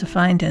too hard to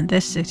find in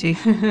this city.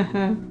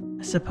 I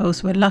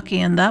suppose we're lucky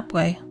in that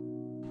way.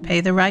 Pay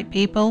the right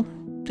people,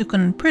 you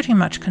can pretty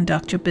much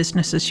conduct your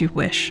business as you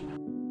wish.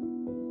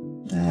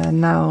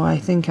 Now I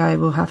think I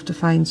will have to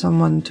find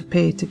someone to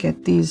pay to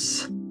get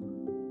these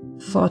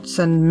thoughts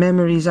and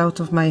memories out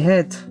of my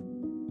head.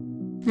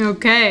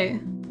 Okay.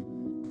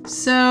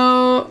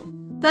 So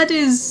that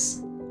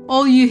is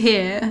all you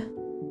hear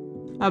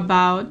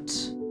about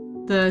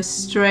the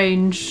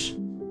strange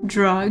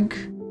drug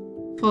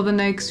for the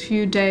next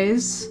few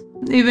days.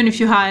 Even if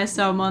you hire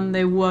someone,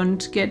 they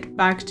won't get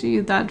back to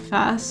you that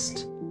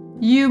fast.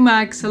 You,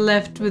 Max, are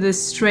left with a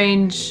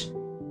strange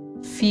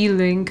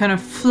feeling, kind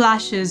of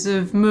flashes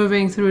of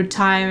moving through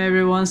time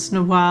every once in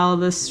a while,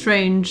 the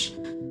strange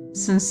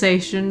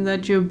sensation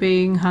that you're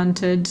being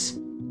hunted.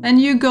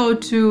 And you go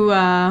to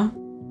a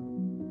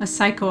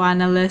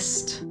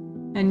psychoanalyst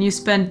and you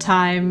spend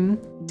time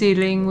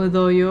dealing with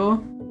all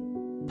your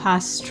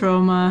past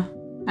trauma.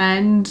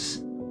 And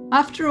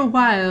after a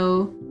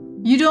while,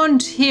 you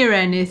don't hear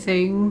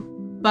anything,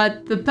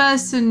 but the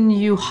person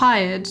you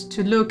hired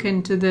to look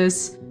into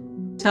this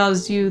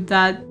tells you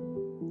that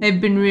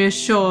they've been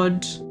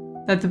reassured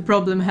that the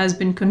problem has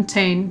been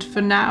contained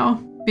for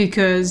now,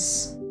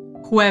 because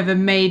whoever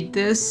made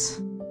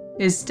this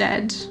is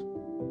dead.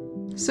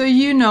 So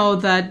you know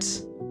that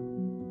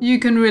you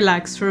can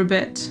relax for a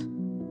bit,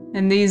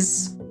 and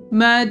these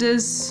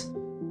murders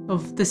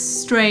of this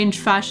strange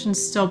fashion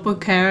stop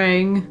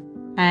occurring,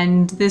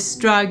 and this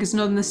drug is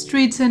not in the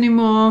streets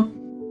anymore.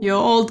 Your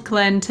old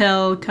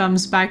clientele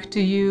comes back to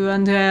you,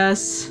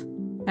 Andreas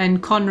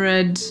and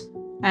Conrad,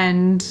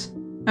 and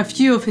a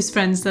few of his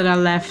friends that are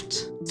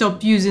left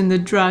stop using the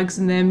drugs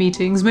in their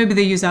meetings. Maybe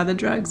they use other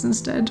drugs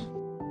instead.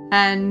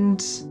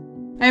 And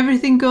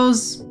everything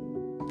goes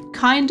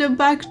kind of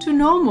back to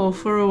normal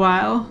for a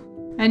while.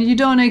 And you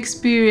don't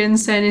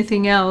experience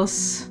anything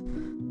else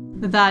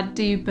that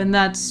deep and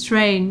that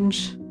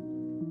strange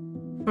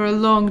for a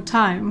long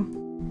time.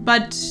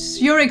 But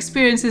your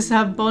experiences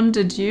have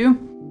bonded you,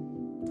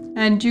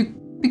 and you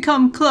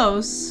become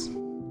close,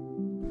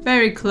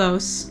 very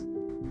close.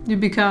 You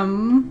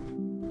become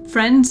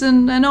friends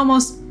and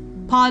almost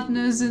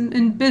partners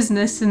in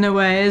business in a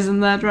way, isn't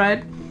that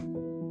right?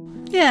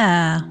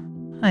 Yeah,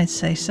 I'd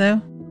say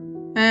so.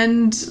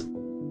 And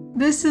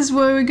this is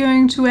where we're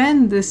going to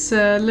end this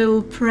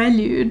little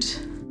prelude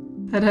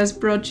that has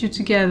brought you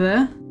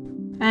together.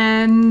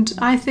 And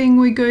I think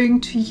we're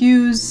going to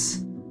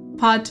use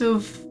part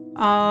of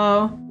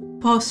our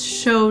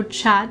post-show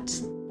chat,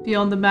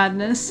 Beyond the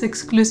Madness,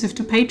 exclusive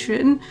to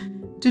Patreon,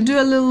 to do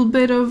a little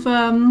bit of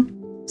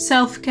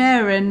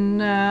self-care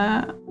and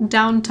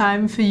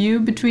downtime for you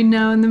between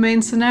now and the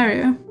main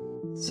scenario.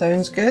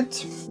 Sounds good.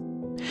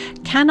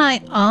 Can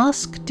I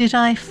ask, did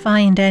I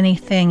find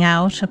anything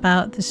out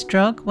about this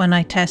drug when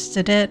I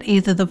tested it?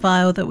 Either the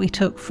vial that we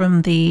took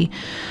from the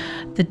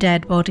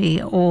dead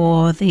body,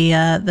 or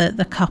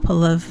the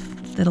couple of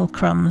little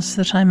crumbs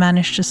that I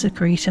managed to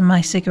secrete in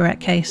my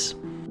cigarette case?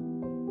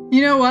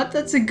 You know what?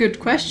 That's a good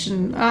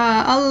question.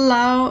 I'll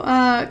allow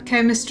a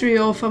chemistry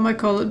or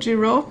pharmacology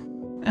roll.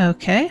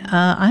 Okay,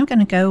 I'm going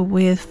to go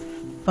with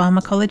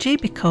pharmacology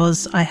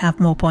because I have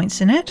more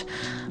points in it.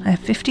 I have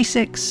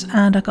 56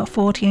 and I got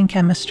 40 in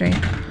chemistry.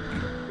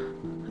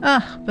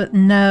 But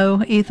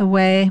no, either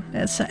way,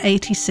 it's a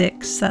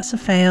 86. That's a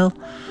fail.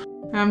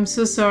 I'm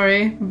so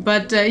sorry,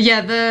 but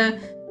yeah, the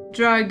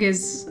drug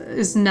is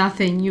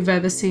nothing you've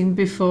ever seen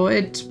before.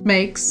 It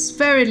makes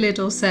very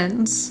little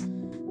sense,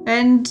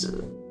 and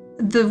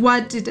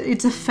what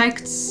its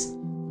effects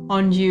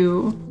on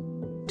you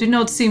do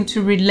not seem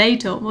to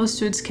relate almost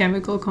to its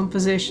chemical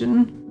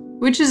composition,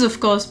 which is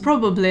of course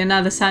probably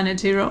another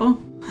sanity roll.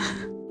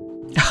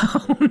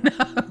 Oh no!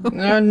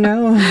 Oh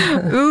no!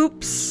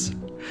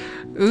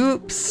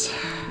 Oops!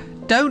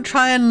 Don't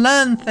try and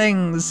learn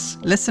things,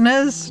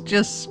 listeners.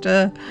 Just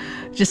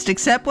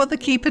accept what the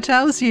keeper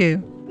tells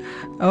you.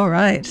 All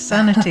right,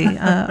 sanity.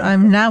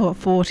 I'm now at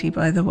 40,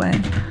 by the way.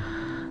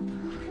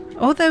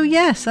 Although,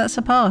 yes, that's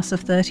a pass of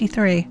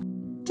 33.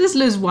 Just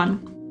lose one.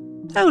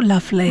 Oh,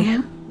 lovely.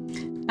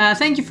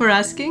 Thank you for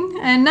asking,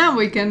 and now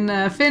we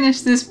can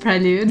finish this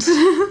prelude.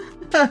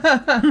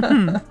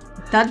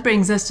 That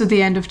brings us to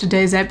the end of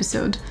today's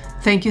episode.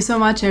 Thank you so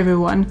much,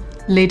 everyone.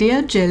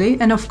 Lydia, Jilly,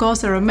 and of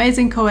course our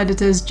amazing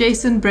co-editors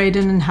Jason,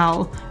 Braden, and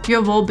Howell. You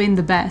have all been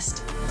the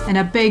best. And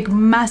a big,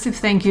 massive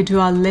thank you to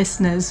our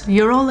listeners.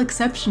 You're all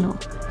exceptional.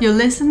 Your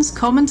listens,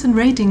 comments, and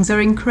ratings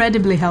are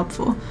incredibly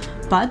helpful.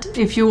 But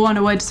if you want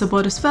a way to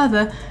support us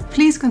further,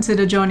 please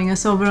consider joining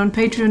us over on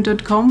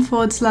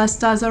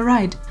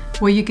patreon.com/starsareright,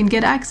 where you can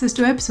get access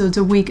to episodes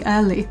a week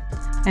early.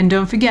 And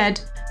don't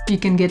forget, you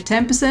can get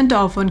 10%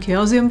 off on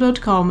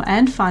chaosium.com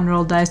and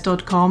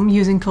funrolldice.com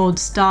using code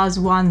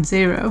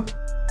STARS10.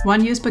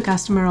 1 use per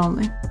customer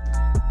only.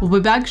 We'll be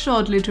back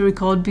shortly to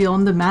record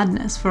Beyond the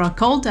Madness for our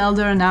Cult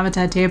Elder and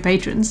Avatar tier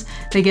patrons.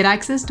 They get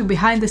access to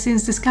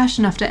behind-the-scenes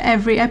discussion after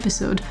every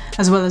episode,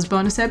 as well as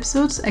bonus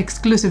episodes,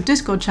 exclusive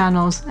Discord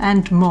channels,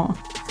 and more.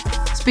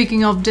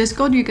 Speaking of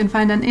Discord, you can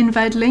find an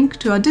invite link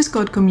to our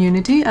Discord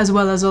community, as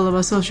well as all of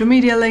our social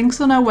media links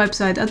on our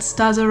website at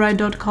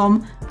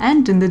starsareright.com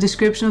and in the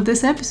description of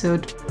this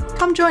episode.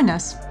 Come join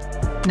us.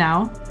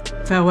 Now,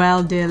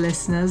 farewell, dear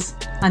listeners,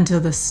 until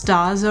the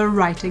stars are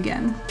right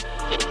again.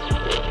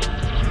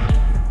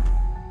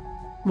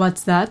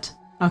 What's that?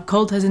 Our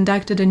cult has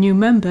inducted a new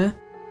member?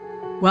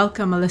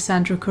 Welcome,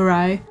 Alessandro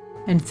Corai,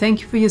 and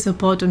thank you for your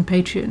support on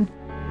Patreon.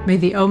 May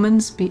the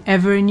omens be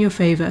ever in your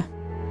favor.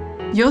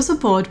 Your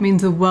support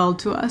means the world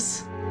to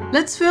us.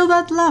 Let's feel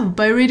that love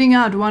by reading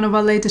out one of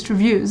our latest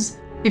reviews.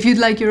 If you'd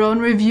like your own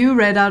review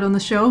read out on the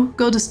show,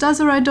 go to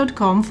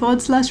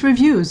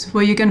starsareright.com/reviews,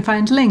 where you can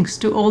find links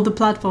to all the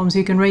platforms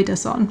you can rate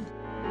us on.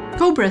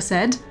 Cobra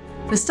said,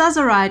 "The Stars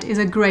Are Right is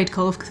a great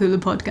Call of Cthulhu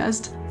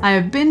podcast. I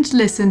have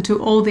binge-listened to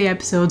all the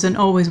episodes and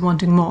always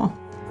wanting more.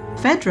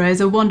 Fedra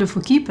is a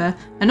wonderful keeper,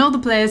 and all the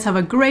players have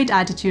a great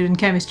attitude and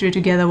chemistry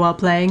together while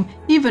playing,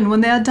 even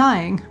when they are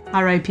dying.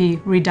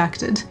 RIP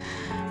redacted.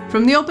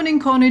 From the opening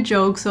corny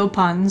jokes or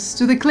puns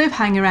to the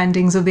cliffhanger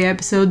endings of the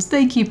episodes,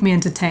 they keep me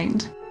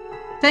entertained.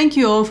 Thank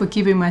you all for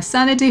keeping my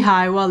sanity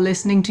high while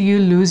listening to you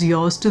lose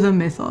yours to the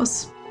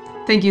mythos."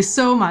 Thank you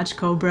so much,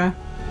 Cobra.